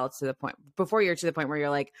a while before you're to the point where you're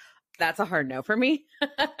like, that's a hard no for me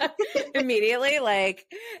immediately. Like,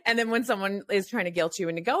 and then when someone is trying to guilt you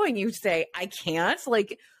into going, you say, I can't.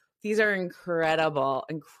 Like, these are incredible,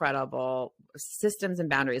 incredible systems and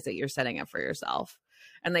boundaries that you're setting up for yourself.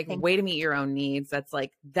 And like, way to meet your own needs. That's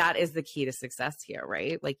like, that is the key to success here,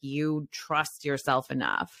 right? Like, you trust yourself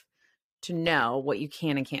enough to know what you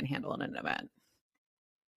can and can't handle in an event.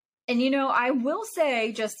 And, I will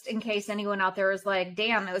say, just in case anyone out there is like,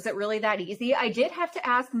 damn, is it really that easy? I did have to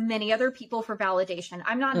ask many other people for validation.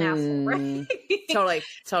 I'm not an asshole, right?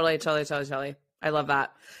 Totally. I love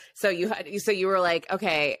that. So you were like,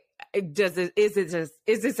 okay,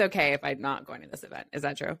 is this okay if I'm not going to this event? Is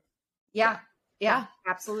that true? Yeah,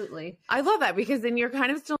 absolutely. I love that, because then you're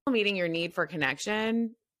kind of still meeting your need for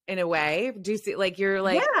connection in a way. Do you see, like, you're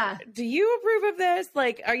like, yeah. Do you approve of this?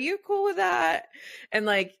 Like, are you cool with that? And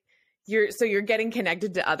like, you're getting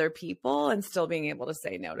connected to other people and still being able to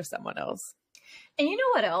say no to someone else. And you know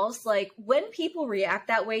what else? Like, when people react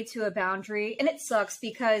that way to a boundary, and it sucks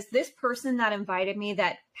because this person that invited me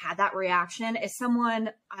that had that reaction is someone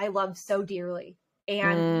I love so dearly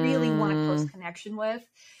and really want a close connection with.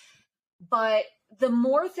 But the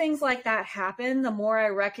more things like that happen, the more I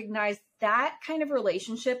recognize that kind of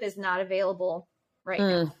relationship is not available right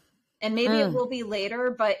now. And maybe it will be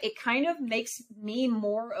later, but it kind of makes me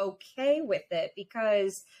more okay with it,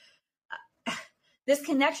 because this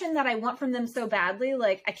connection that I want from them so badly,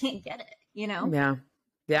 like, I can't get it,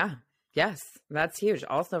 Yeah. Yes. That's huge.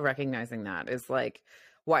 Also recognizing that is like,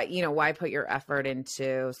 why put your effort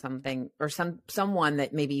into something or someone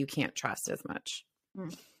that maybe you can't trust as much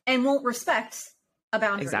and won't respect a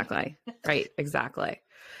boundary. Exactly. Right. Exactly.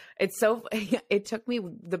 It took me,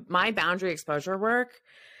 my boundary exposure work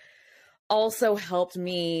also helped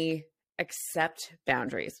me accept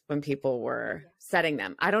boundaries when people were setting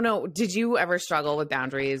them. I don't know. Did you ever struggle with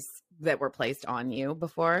boundaries that were placed on you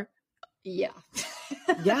before? Yeah.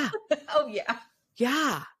 Yeah. Oh yeah.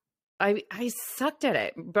 Yeah. I sucked at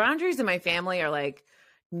it. Boundaries in my family are like,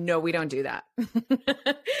 no, we don't do that.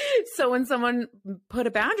 So when someone put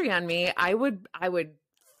a boundary on me, I would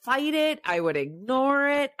fight it. I would ignore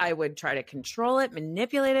it. I would try to control it,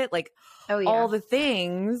 manipulate it, like all the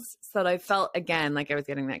things, so that I felt, again, like I was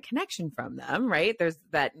getting that connection from them, right? There's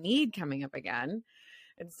that need coming up again.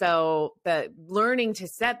 And so the learning to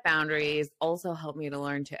set boundaries also helped me to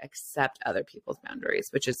learn to accept other people's boundaries,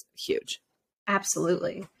 which is huge.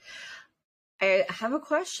 Absolutely. I have a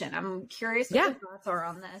question. I'm curious what your thoughts are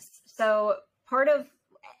on this. So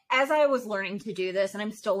as I was learning to do this, and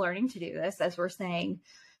I'm still learning to do this, as we're saying,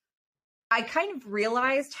 I kind of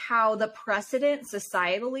realized how the precedent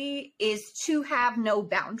societally is to have no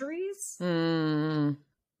boundaries.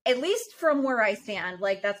 At least from where I stand,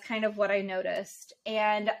 like, that's kind of what I noticed.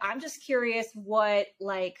 And I'm just curious what,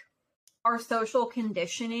 like, our social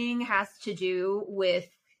conditioning has to do with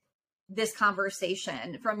this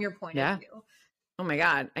conversation from your point of view. Oh my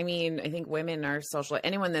God. I mean, I think women are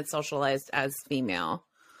anyone that's socialized as female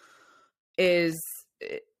is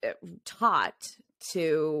taught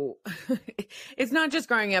to, it's not just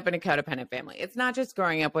growing up in a codependent family. It's not just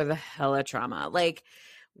growing up with a hella trauma. Like,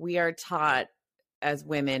 we are taught as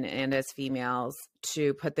women and as females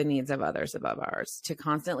to put the needs of others above ours, to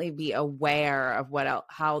constantly be aware of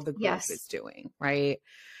how the group is doing. Right.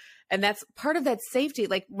 And that's part of that safety.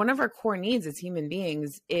 Like, one of our core needs as human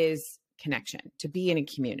beings is connection, to be in a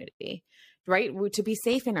community, right? To be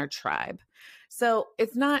safe in our tribe. So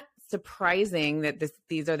it's not surprising that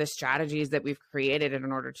these are the strategies that we've created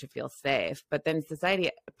in order to feel safe. But then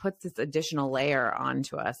society puts this additional layer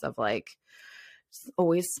onto us of like,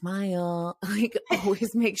 always smile, like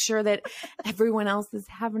always make sure that everyone else is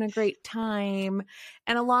having a great time.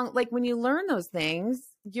 And when you learn those things,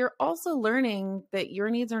 you're also learning that your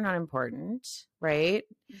needs are not important, right?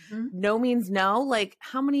 No means no. Like,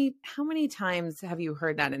 how many times have you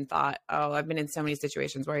heard that and thought, oh, I've been in so many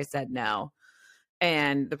situations where I said no,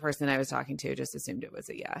 and the person I was talking to just assumed it was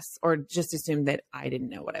a yes, or just assumed that I didn't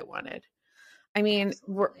know what I wanted. I mean,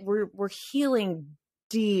 we're healing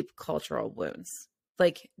deep cultural wounds,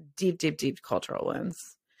 like deep cultural wounds.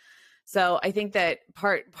 So I think that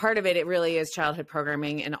part of it really is childhood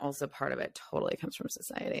programming, and also part of it totally comes from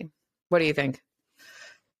society. What do you think?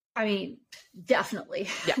 I mean, definitely.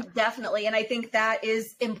 Yeah. Definitely. And I think that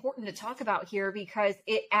is important to talk about here, because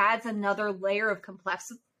it adds another layer of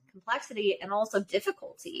complexity and also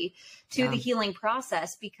difficulty to the healing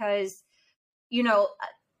process, because,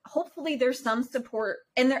 hopefully there's some support,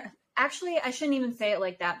 and actually, I shouldn't even say it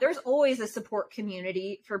like that. There's always a support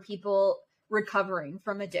community for people recovering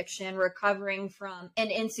from addiction, recovering from an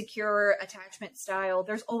insecure attachment style.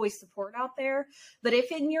 There's always support out there. But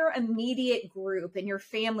if in your immediate group, in your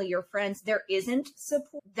family, your friends, there isn't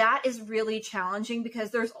support, that is really challenging,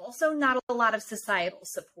 because there's also not a lot of societal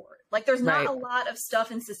support. Like, there's not a lot of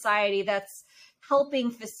stuff in society that's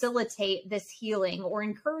helping facilitate this healing or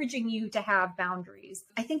encouraging you to have boundaries.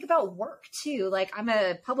 I think about work too. Like, I'm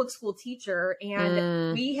a public school teacher,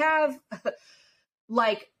 and we have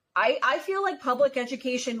like I feel like public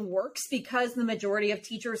education works because the majority of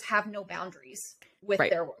teachers have no boundaries with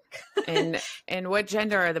their work. and what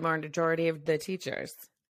gender are the majority of the teachers?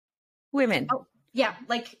 Women. Oh, yeah.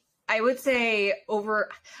 Like I would say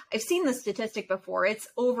I've seen the statistic before. It's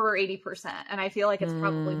over 80%. And I feel like it's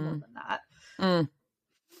probably more than that.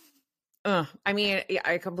 I mean, yeah,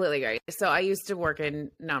 I completely agree. So I used to work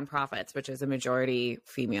in nonprofits, which is a majority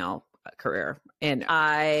female career. And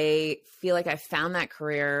I feel like I found that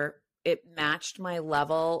career, it matched my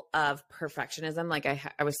level of perfectionism. Like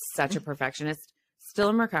I was such a perfectionist, still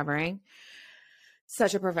am recovering,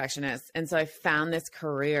 such a perfectionist. And so I found this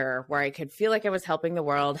career where I could feel like I was helping the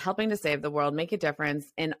world, helping to save the world, make a difference,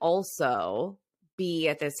 and also be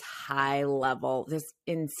at this high level, this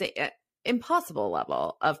impossible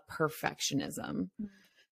level of perfectionism,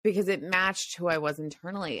 because it matched who I was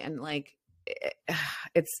internally. And like,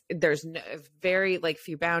 there's very like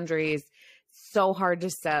few boundaries, so hard to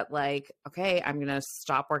set like, okay, I'm going to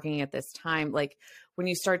stop working at this time. Like when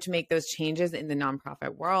you start to make those changes in the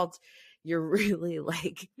nonprofit world, you're really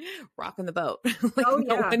like rocking the boat. Like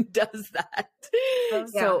no one does that.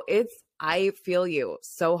 So I feel you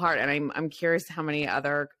so hard. And I'm curious how many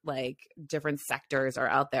other like different sectors are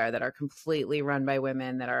out there that are completely run by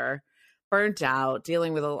women that are burnt out,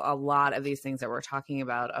 dealing with a lot of these things that we're talking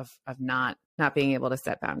about of not being able to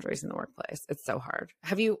set boundaries in the workplace. It's so hard.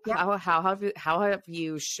 Have you, how have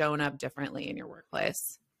you shown up differently in your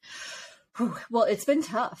workplace? Well, it's been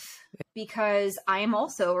tough because I am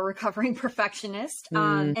also a recovering perfectionist.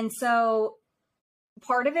 And so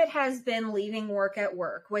part of it has been leaving work at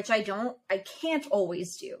work, which I can't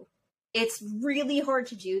always do. It's really hard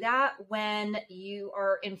to do that when you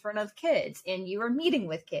are in front of kids and you are meeting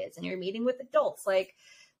with kids and you're meeting with adults. Like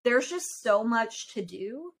there's just so much to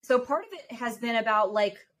do. So part of it has been about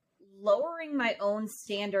like lowering my own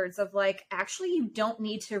standards of like, actually, you don't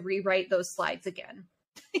need to rewrite those slides again.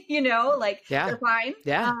 You know, like they're fine.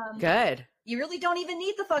 Yeah. Good. You really don't even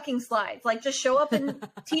need the fucking slides. Like just show up and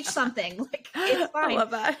teach something. Like it's fine. I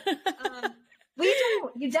love that.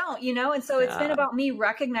 You don't, you know? And so it's been about me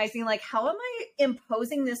recognizing like, how am I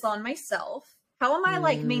imposing this on myself? How am I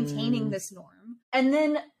like maintaining this norm? And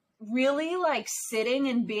then really like sitting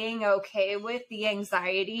and being okay with the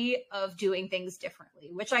anxiety of doing things differently,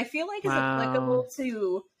 which I feel like is applicable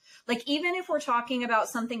to like, even if we're talking about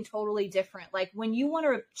something totally different, like when you want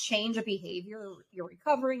to change a behavior, you're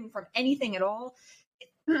recovering from anything at all.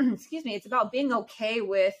 Excuse me. It's about being okay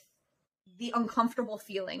with the uncomfortable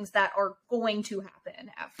feelings that are going to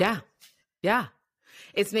happen after. Yeah. Yeah.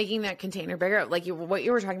 It's making that container bigger. Like what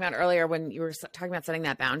you were talking about earlier when you were talking about setting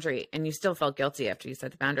that boundary, and you still felt guilty after you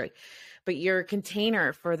set the boundary, but your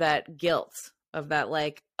container for that guilt of that,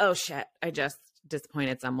 like, oh shit, I just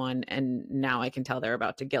disappointed someone and now I can tell they're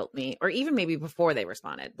about to guilt me, or even maybe before they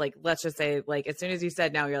responded. Like, let's just say like, as soon as you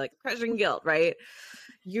said no, you're like crushing guilt, right?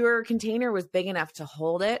 Your container was big enough to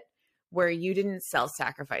hold it where you didn't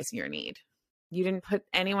self-sacrifice your need. You didn't put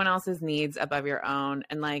anyone else's needs above your own.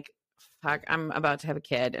 And like, fuck, I'm about to have a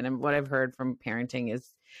kid. And what I've heard from parenting is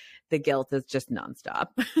the guilt is just nonstop.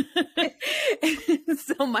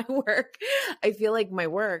 So my work, I feel like my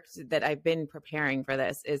work that I've been preparing for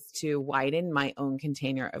this is to widen my own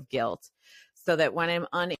container of guilt, so that when I'm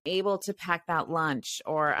unable to pack that lunch,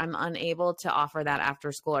 or I'm unable to offer that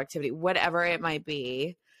after school activity, whatever it might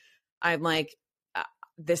be, I'm like,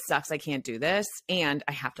 this sucks. I can't do this. And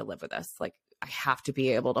I have to live with this. Like, I have to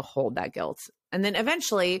be able to hold that guilt and then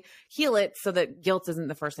eventually heal it so that guilt isn't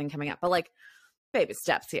the first thing coming up. But like, baby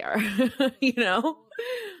steps here, you know?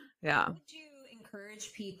 Yeah. Would you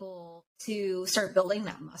encourage people to start building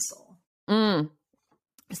that muscle?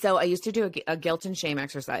 So I used to do a guilt and shame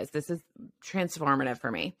exercise. This is transformative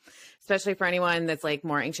for me, especially for anyone that's like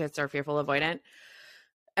more anxious or fearful avoidant.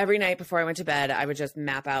 Every night before I went to bed, I would just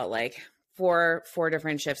map out like four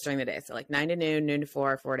different shifts during the day. So like 9 to noon, noon to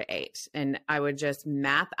 4, 4 to 8. And I would just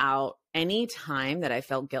map out any time that I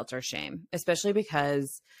felt guilt or shame, especially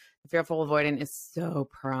because the fearful avoidant is so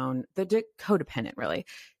prone, the codependent really,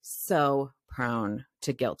 so prone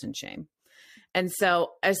to guilt and shame. And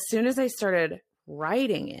so as soon as I started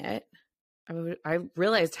writing it, I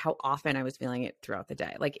realized how often I was feeling it throughout the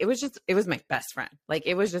day. Like it was my best friend. Like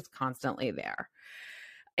it was just constantly there.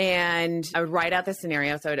 And I would write out the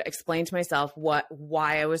scenario. So I would explain to myself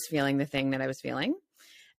why I was feeling the thing that I was feeling.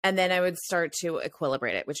 And then I would start to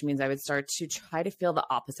equilibrate it, which means I would start to try to feel the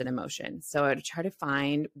opposite emotion. So I would try to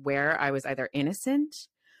find where I was either innocent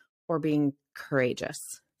or being courageous.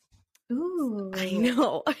 Ooh. I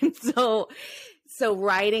know. And so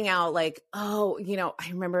writing out like, oh, you know, I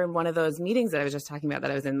remember in one of those meetings that I was just talking about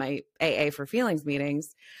that I was in my AA for feelings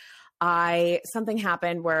meetings, something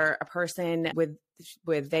happened where a person with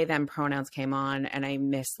they, them pronouns came on and I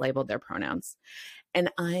mislabeled their pronouns. And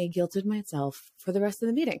I guilted myself for the rest of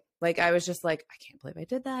the meeting. Like, I was just like, I can't believe I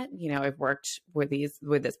did that. You know, I've worked with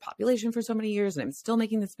this population for so many years and I'm still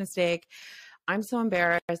making this mistake. I'm so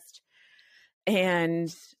embarrassed. And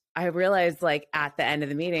I realized, like, at the end of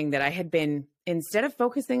the meeting that I had been, instead of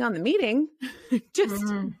focusing on the meeting, just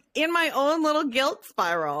in my own little guilt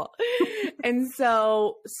spiral. And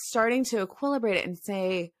so starting to equilibrate it and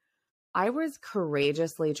say, I was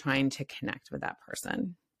courageously trying to connect with that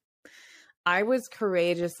person. I was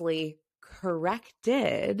courageously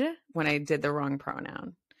corrected when I did the wrong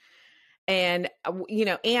pronoun. And, you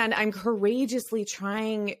know, and I'm courageously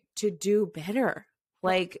trying to do better.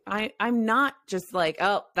 Like, I'm not just like,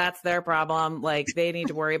 oh, that's their problem. Like, they need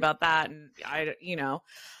to worry about that. And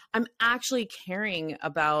I'm actually caring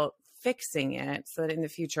about fixing it so that in the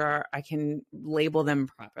future I can label them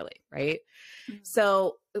properly. Right. Mm-hmm.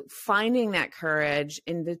 So finding that courage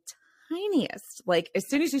in the tiniest, like, as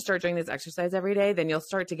soon as you start doing this exercise every day, then you'll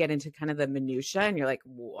start to get into kind of the minutia and you're like,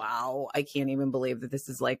 wow, I can't even believe that this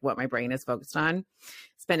is like what my brain is focused on,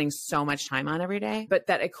 spending so much time on every day. But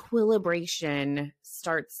that equilibration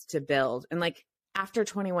starts to build. And like after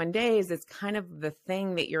 21 days, it's kind of the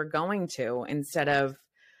thing that you're going to, instead of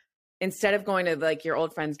going to like your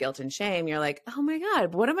old friend's guilt and shame, you're like, oh my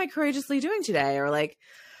God, what am I courageously doing today? Or like,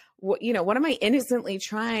 what am I innocently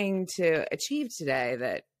trying to achieve today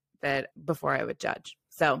that before I would judge.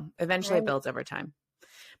 So eventually it builds over time.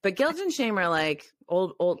 But guilt and shame are like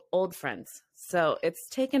old friends. So it's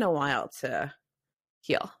taken a while to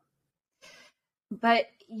heal. But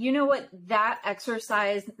you know what that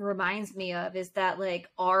exercise reminds me of is that, like,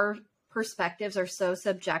 our perspectives are so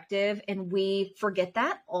subjective and we forget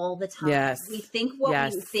that all the time. Yes. We think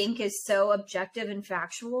what we think is so objective and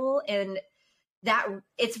factual, and that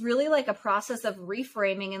it's really like a process of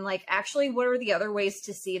reframing and like, actually, what are the other ways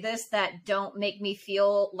to see this that don't make me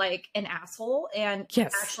feel like an asshole? And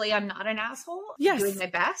actually, I'm not an asshole. I'm doing my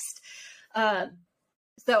best.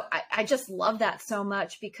 So I just love that so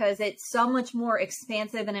much because it's so much more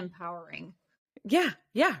expansive and empowering. Yeah.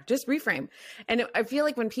 Just reframe. And I feel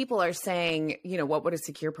like when people are saying, what would a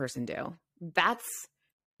secure person do? That's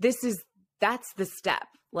the step.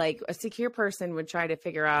 Like, a secure person would try to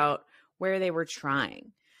figure out where they were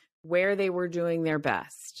trying, where they were doing their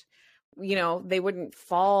best. They wouldn't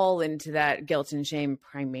fall into that guilt and shame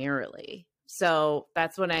primarily. So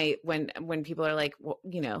that's when people are like, well,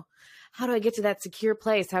 how do I get to that secure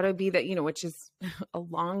place? How do I be that, which is a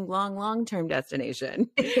long-term destination.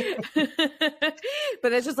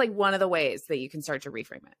 But that's just like one of the ways that you can start to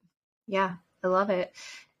reframe it. Yeah, I love it.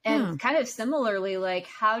 And kind of similarly, like,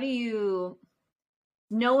 how do you,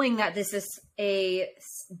 knowing that this is a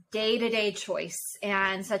day-to-day choice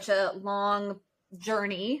and such a long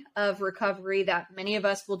journey of recovery that many of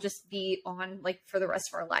us will just be on, like, for the rest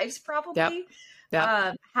of our lives, probably.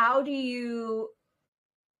 Yep. How do you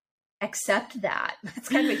accept that? That's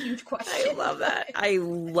kind of a huge question. I love that. I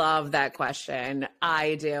love that question.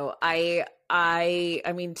 I do. I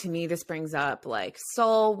mean, to me, this brings up like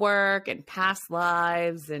soul work and past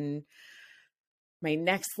lives and my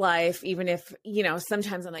next life, even if,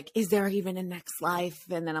 sometimes I'm like, is there even a next life?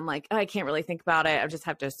 And then I'm like, oh, I can't really think about it. I just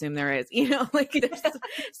have to assume there is, like there's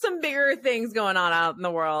some bigger things going on out in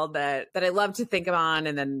the world that I love to think on.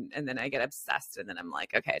 And then I get obsessed and then I'm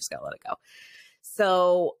like, okay, I just gotta let it go.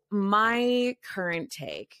 So my current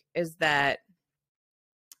take is that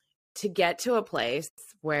to get to a place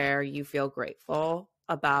where you feel grateful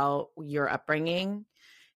about your upbringing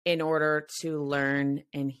in order to learn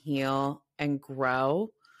and heal and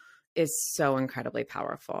grow is so incredibly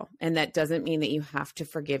powerful. And that doesn't mean that you have to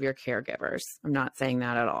forgive your caregivers. I'm not saying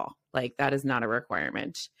that at all. Like, that is not a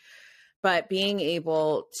requirement. But being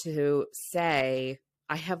able to say,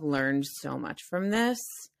 I have learned so much from this,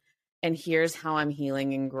 and here's how I'm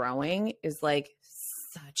healing and growing, is like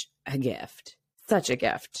such a gift.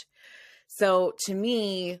 So to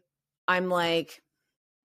me, I'm like,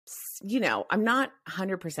 I'm not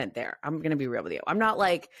 100% there. I'm going to be real with you. I'm not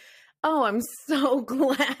like, oh, I'm so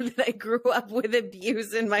glad that I grew up with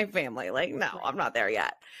abuse in my family. Like, no, I'm not there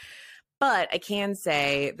yet. But I can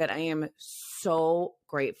say that I am so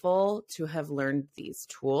grateful to have learned these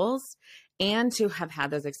tools and to have had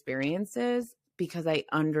those experiences, because I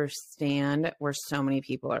understand where so many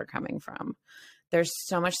people are coming from. There's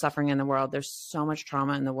so much suffering in the world. There's so much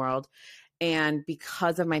trauma in the world. And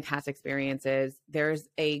because of my past experiences, there's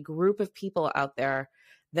a group of people out there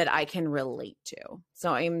that I can relate to.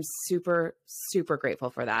 So I'm super, super grateful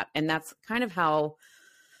for that. And that's kind of how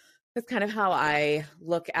I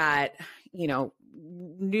look at,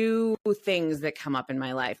 new things that come up in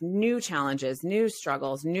my life, new challenges, new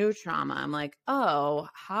struggles, new trauma. I'm like, oh,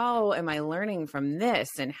 how am I learning from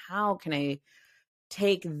this? And how can I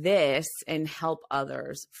take this and help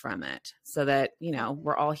others from it so that,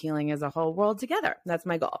 we're all healing as a whole world together? That's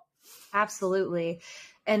my goal. Absolutely.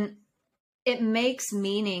 And it makes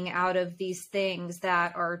meaning out of these things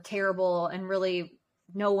that are terrible and really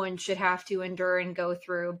no one should have to endure and go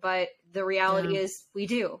through. But the reality is we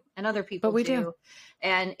do, and other people do.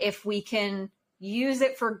 And if we can use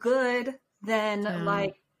it for good, then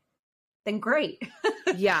then great.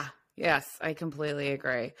 Yeah. Yes, I completely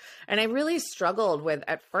agree. And I really struggled with,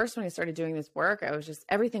 at first when I started doing this work,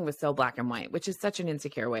 everything was so black and white, which is such an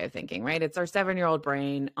insecure way of thinking, right? It's our 7-year-old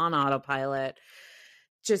brain on autopilot,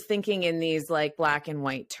 just thinking in these like black and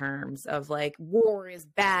white terms of like war is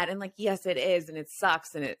bad. And like, yes, it is. And it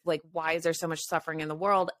sucks. And it like, why is there so much suffering in the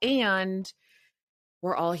world? And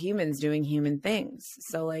we're all humans doing human things.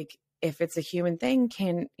 So like, if it's a human thing,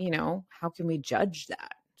 how can we judge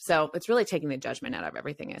that? So it's really taking the judgment out of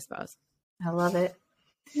everything, I suppose. I love it.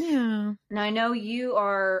 Yeah. Now I know you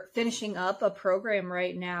are finishing up a program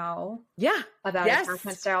right now. Yeah. About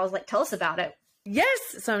attachment styles. Like, tell us about it. Yes.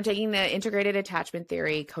 So I'm taking the Integrated Attachment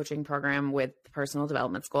Theory coaching program with Personal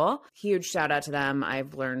Development School. Huge shout out to them.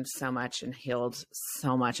 I've learned so much and healed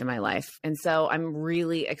so much in my life. And so I'm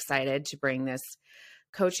really excited to bring this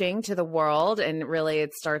coaching to the world. And really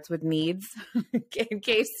it starts with needs. in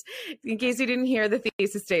case you didn't hear the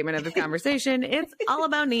thesis statement of the conversation, it's all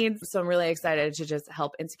about needs. So I'm really excited to just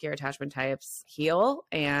help insecure attachment types heal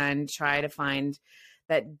and try to find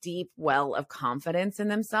that deep well of confidence in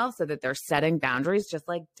themselves so that they're setting boundaries just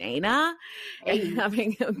like Dana and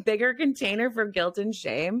having a bigger container for guilt and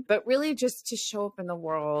shame, but really just to show up in the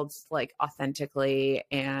world like authentically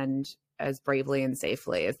and as bravely and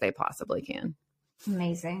safely as they possibly can.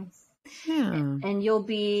 Amazing. Yeah. And you'll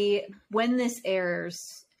be, when this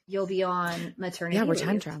airs, you'll be on maternity leave. Yeah, we're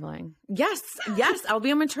time traveling. Yes. I'll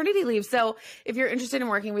be on maternity leave. So if you're interested in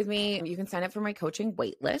working with me, you can sign up for my coaching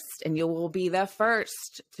waitlist and you will be the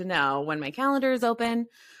first to know when my calendar is open,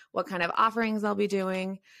 what kind of offerings I'll be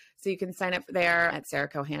doing. So you can sign up there at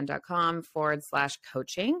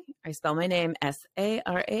sarahcohan.com/coaching. I spell my name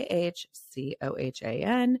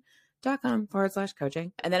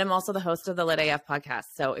sarahcohan.com/coaching. And then I'm also the host of the Lit AF podcast.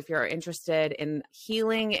 So if you're interested in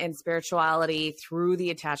healing and spirituality through the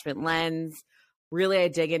attachment lens, really I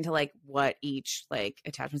dig into like what each like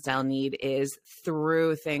attachment style need is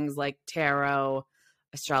through things like tarot,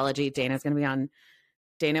 astrology. Dana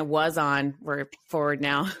was on, we're forward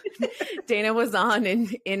now. Dana was on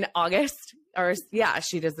in August,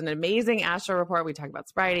 she does an amazing astro report. We talk about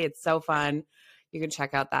sobriety. It's so fun. You can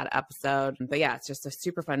check out that episode. But yeah, it's just a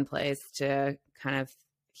super fun place to kind of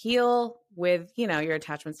heal with, your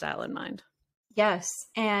attachment style in mind. Yes.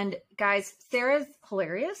 And guys, Sarah's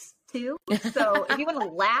hilarious too. So if you want to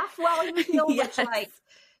laugh while you heal, which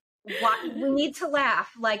we need to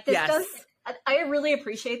laugh. Like this I really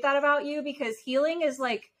appreciate that about you because healing is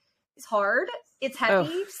like, it's hard. It's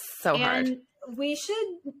heavy. So hard. And we should,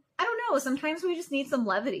 I don't know, sometimes we just need some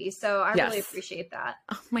levity. So I really appreciate that.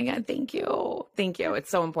 Oh my God. Thank you. It's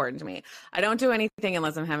so important to me. I don't do anything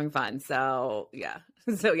unless I'm having fun. So yeah,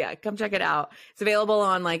 come check it out. It's available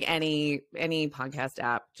on like any podcast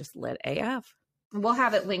app, just Lit AF. We'll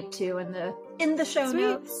have it linked to in the show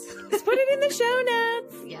notes. Let's put it in the show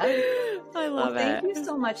notes. Yeah. I love it. Thank you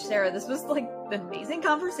so much, Sarah. This was like an amazing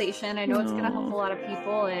conversation. I know it's going to help a lot of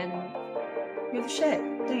people and you're the shit.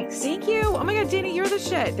 Thanks. Thank you. Oh my God, Dana, you're the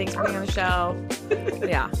shit. Thanks for being on the show.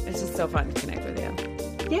 Yeah. It's just so fun to connect with you.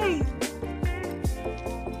 Yay.